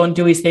watch Sean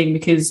do his thing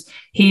because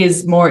he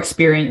is more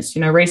experienced.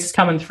 Reece is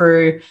coming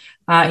through.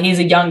 He's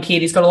a young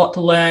kid. He's got a lot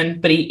to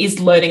learn, but he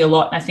is learning a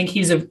lot. And I think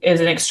he's an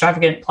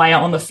extravagant player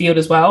on the field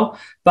as well.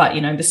 But,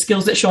 the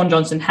skills that Sean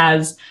Johnson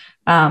has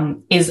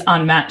is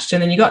unmatched.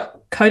 And then you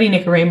got Cody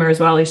Nikorima as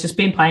well. He's just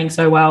been playing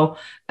so well.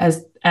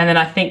 And then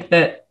I think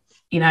that,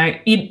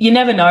 you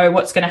never know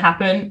what's going to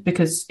happen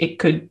because it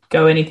could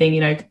go anything.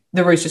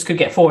 The Roosters could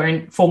get four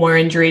more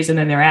injuries and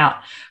then they're out.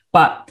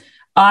 But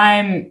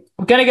I'm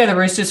going to go the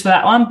Roosters for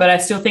that one, but I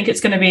still think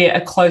it's going to be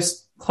a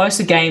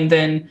closer game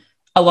than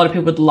a lot of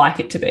people would like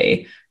it to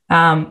be.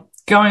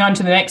 Going on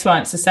to the next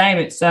one, it's the same.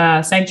 It's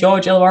St.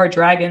 George Illawarra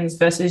Dragons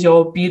versus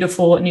your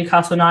beautiful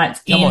Newcastle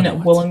Knights in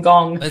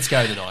Wollongong. Let's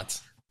go the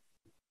Knights.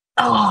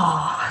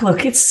 Oh,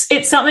 look, it's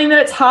something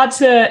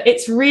that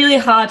it's really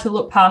hard to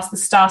look past the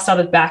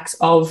star-studded backs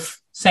of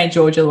St.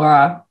 George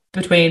Illawarra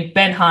between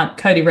Ben Hunt,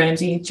 Cody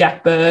Ramsey,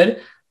 Jack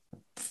Bird,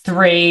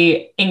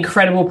 3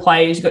 incredible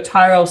players. You've got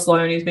Tyrell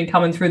Sloan, who's been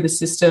coming through the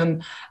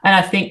system. And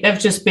I think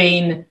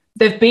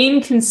they've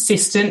been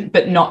consistent,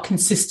 but not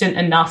consistent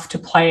enough to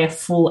play a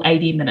full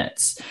 80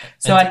 minutes.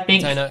 So I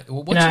think... Dana,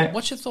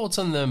 what's your thoughts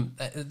on them?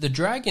 The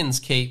Dragons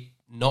keep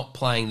not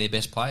playing their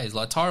best players.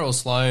 Like Tyrell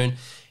Sloan,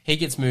 he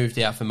gets moved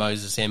out for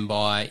Moses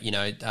Mbai.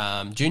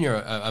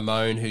 Junior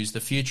Amone, who's the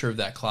future of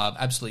that club,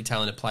 absolutely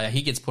talented player.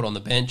 He gets put on the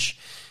bench.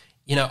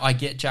 I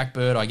get Jack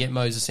Bird, I get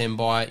Moses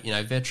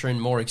Mbai, veteran,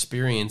 more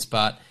experience,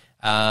 but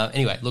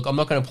Anyway, look, I'm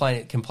not going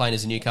to complain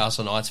as a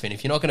Newcastle Knights fan.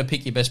 If you're not going to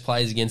pick your best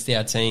players against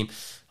our team,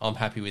 I'm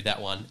happy with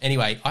that one.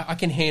 Anyway, I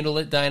can handle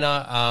it,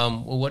 Dana.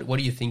 Well, what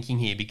are you thinking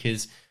here?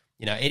 Because,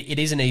 it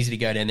isn't easy to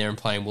go down there and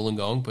play in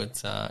Wollongong,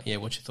 but,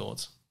 what's your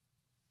thoughts?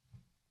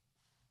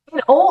 In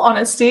all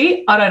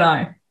honesty, I don't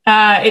know.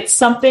 It's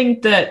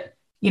something that,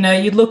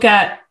 you look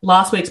at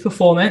last week's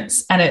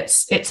performance and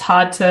it's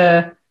hard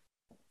to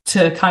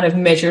kind of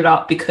measure it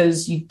up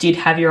because you did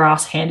have your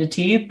ass handed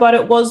to you, but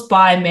it was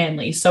by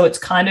Manly. So it's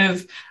kind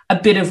of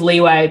a bit of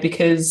leeway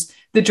because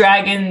the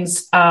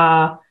Dragons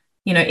are,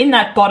 in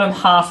that bottom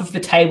half of the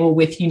table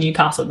with you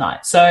Newcastle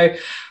Knights. So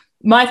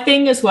my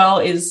thing as well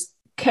is,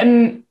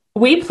 can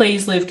we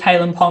please leave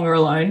Kalen Ponga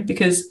alone?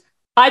 Because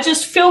I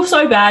just feel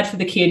so bad for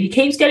the kid. He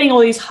keeps getting all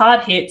these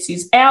hard hits.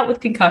 He's out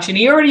with concussion.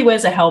 He already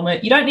wears a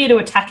helmet. You don't need to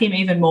attack him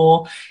even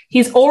more.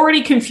 He's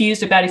already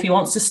confused about if he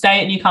wants to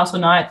stay at Newcastle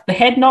Knights. The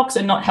head knocks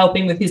are not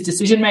helping with his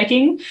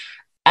decision-making.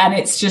 And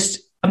it's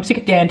just, I'm sick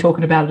of Dan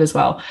talking about it as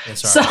well.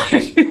 That's right. So,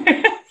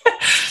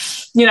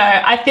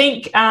 I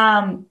think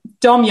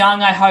Dom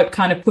Young, I hope,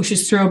 kind of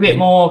pushes through a bit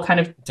more. Kind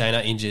of Dana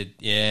injured.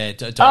 Yeah.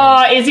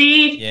 Is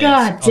he?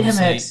 Yeah, God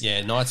damn it.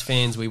 Yeah, Knights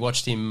fans, we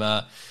watched him...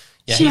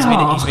 he's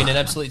been an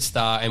absolute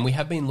star, and we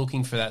have been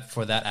looking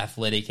for that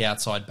athletic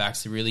outside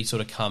backs to really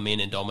sort of come in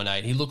and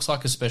dominate. He looks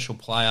like a special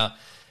player,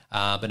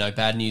 but no,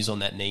 bad news on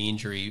that knee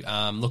injury.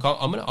 Look,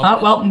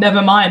 well,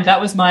 never mind.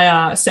 That was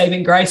my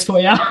saving grace for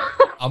you.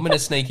 I'm going to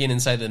sneak in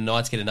and say that the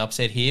Knights get an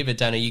upset here, but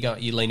Dana,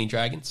 you leaning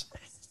Dragons?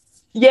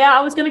 Yeah,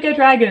 I was going to go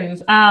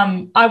Dragons.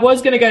 I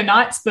was going to go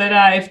Knights, but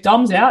if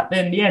Dom's out,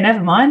 then yeah,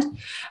 never mind.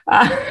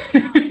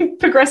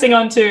 Progressing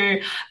on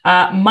to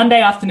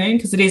Monday afternoon,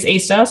 because it is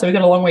Easter, so we've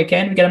got a long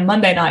weekend. We get a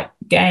Monday night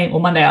game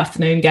or Monday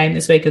afternoon game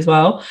this week as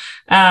well.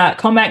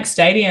 Combank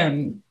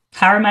Stadium,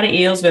 Parramatta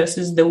Eels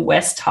versus the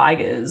West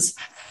Tigers.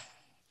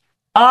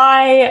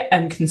 I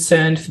am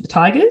concerned for the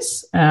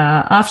Tigers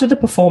after the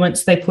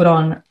performance they put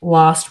on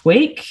last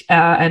week,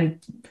 and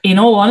in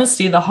all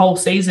honesty, the whole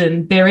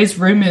season, there is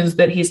rumours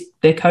that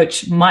their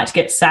coach might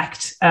get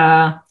sacked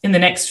in the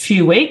next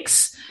few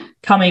weeks,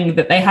 coming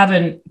that they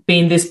haven't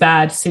been this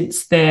bad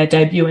since their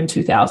debut in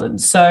 2000.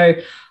 So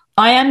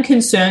I am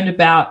concerned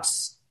about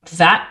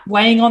that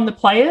weighing on the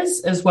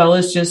players, as well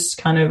as just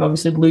kind of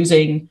obviously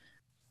losing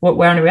what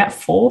we're on about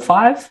 4 or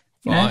 5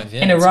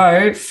 in a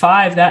row.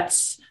 5,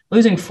 that's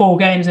losing 4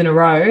 games in a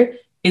row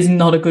is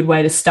not a good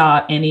way to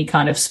start any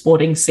kind of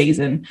sporting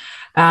season.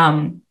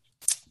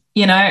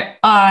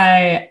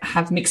 I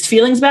have mixed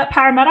feelings about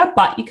Parramatta,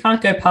 but you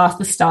can't go past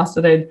the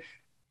star-studded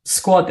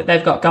squad that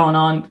they've got going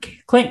on.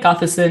 Clint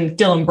Gutherson,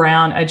 Dylan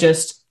Brown are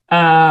just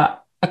a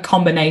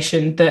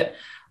combination that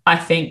I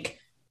think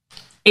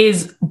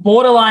is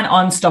borderline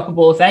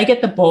unstoppable. If they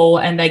get the ball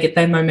and they get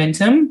their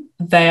momentum,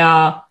 they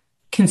are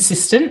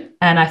consistent,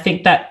 and I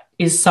think that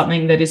is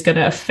something that is going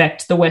to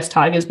affect the West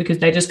Tigers because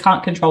they just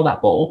can't control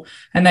that ball,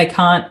 and they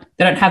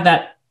don't have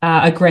that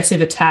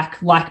aggressive attack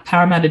like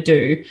Parramatta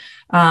do.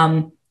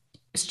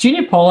 Is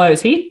Junior Polo,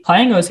 is he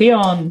playing or is he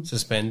on?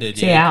 Suspended, is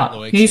he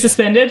out? He's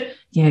suspended?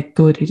 Yeah,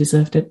 good. He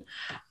deserved it.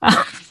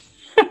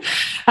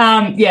 So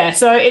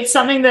it's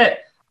something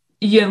that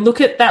you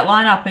look at that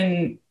lineup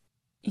and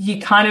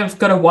you kind of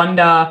got to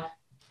wonder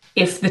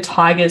if the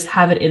Tigers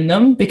have it in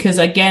them because,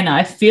 again,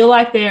 I feel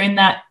like they're in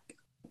that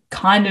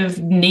kind of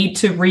need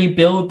to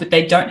rebuild, but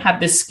they don't have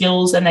the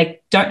skills and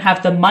they don't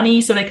have the money,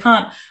 so they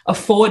can't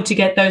afford to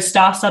get those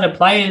star-studded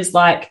players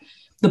like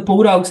the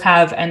Bulldogs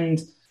have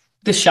and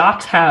the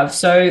Sharks have.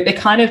 So they're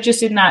kind of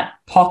just in that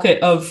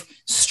pocket of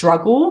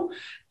struggle.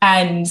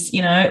 And,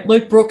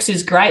 Luke Brooks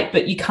is great,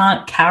 but you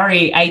can't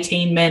carry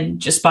 18 men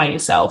just by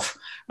yourself.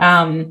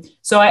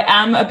 So I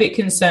am a bit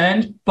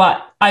concerned,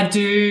 but I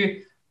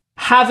do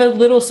have a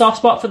little soft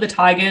spot for the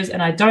Tigers,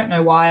 and I don't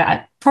know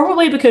why.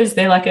 Probably because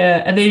they're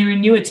they're a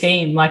newer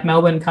team, like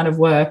Melbourne kind of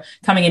were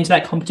coming into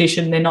that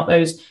competition. They're not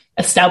those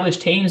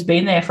established teams,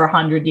 been there for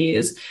 100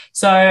 years.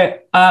 So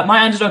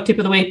my underdog tip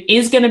of the week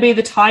is going to be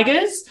the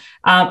Tigers.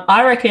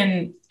 I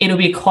reckon it'll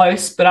be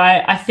close, but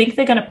I think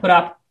they're going to put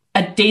up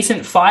a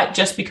decent fight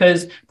just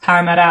because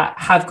Parramatta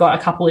have got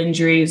a couple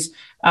injuries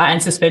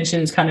and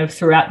suspensions kind of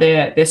throughout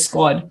their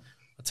squad.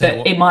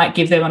 That it might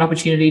give them an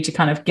opportunity to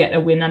kind of get a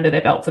win under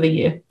their belt for the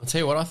year. I'll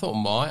tell you what, I thought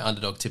my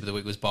underdog tip of the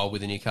week was bold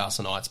with the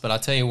Newcastle Knights, but I'll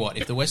tell you what,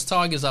 if the West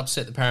Tigers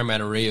upset the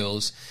Parramatta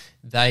Eels,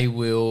 they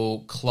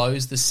will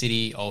close the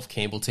city of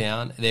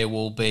Campbelltown. There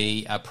will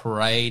be a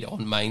parade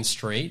on Main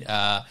Street.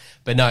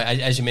 But no,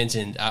 as you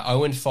mentioned,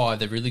 0-5,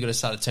 they've really got to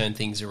start to turn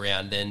things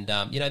around. And,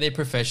 they're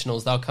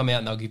professionals. They'll come out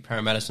and they'll give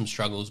Parramatta some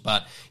struggles.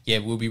 But, yeah,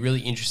 we'll be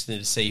really interested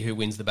to see who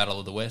wins the Battle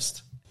of the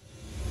West.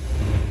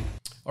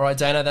 All right,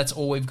 Dana, that's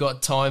all we've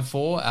got time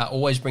for.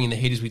 Always bringing the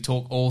heat as we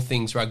talk all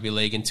things rugby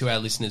league. And to our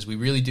listeners, we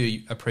really do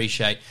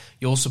appreciate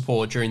your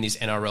support during this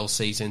NRL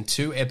season.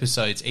 2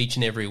 episodes each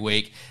and every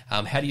week.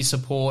 How do you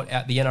support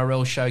the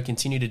NRL show?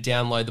 Continue to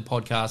download the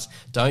podcast.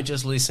 Don't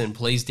just listen.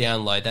 Please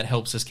download. That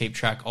helps us keep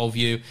track of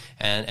you.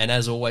 And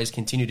as always,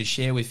 continue to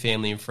share with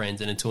family and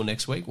friends. And until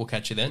next week, we'll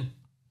catch you then.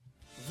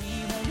 We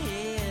won't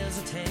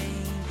hesitate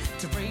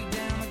to break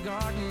down the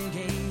garden gate.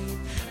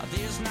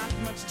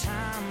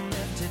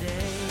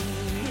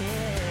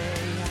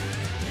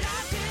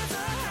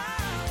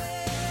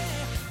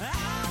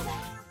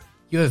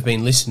 You have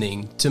been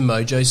listening to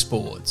Mojo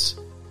Sports.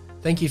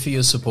 Thank you for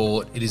your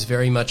support. It is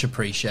very much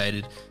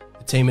appreciated.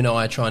 The team and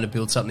I are trying to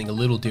build something a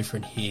little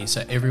different here,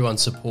 so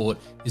everyone's support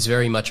is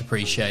very much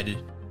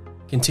appreciated.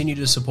 Continue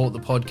to support the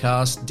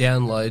podcast,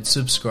 download,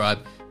 subscribe,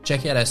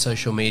 check out our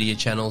social media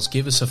channels,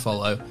 give us a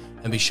follow,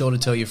 and be sure to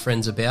tell your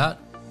friends about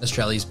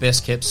Australia's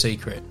best kept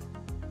secret.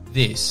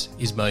 This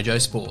is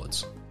Mojo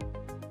Sports.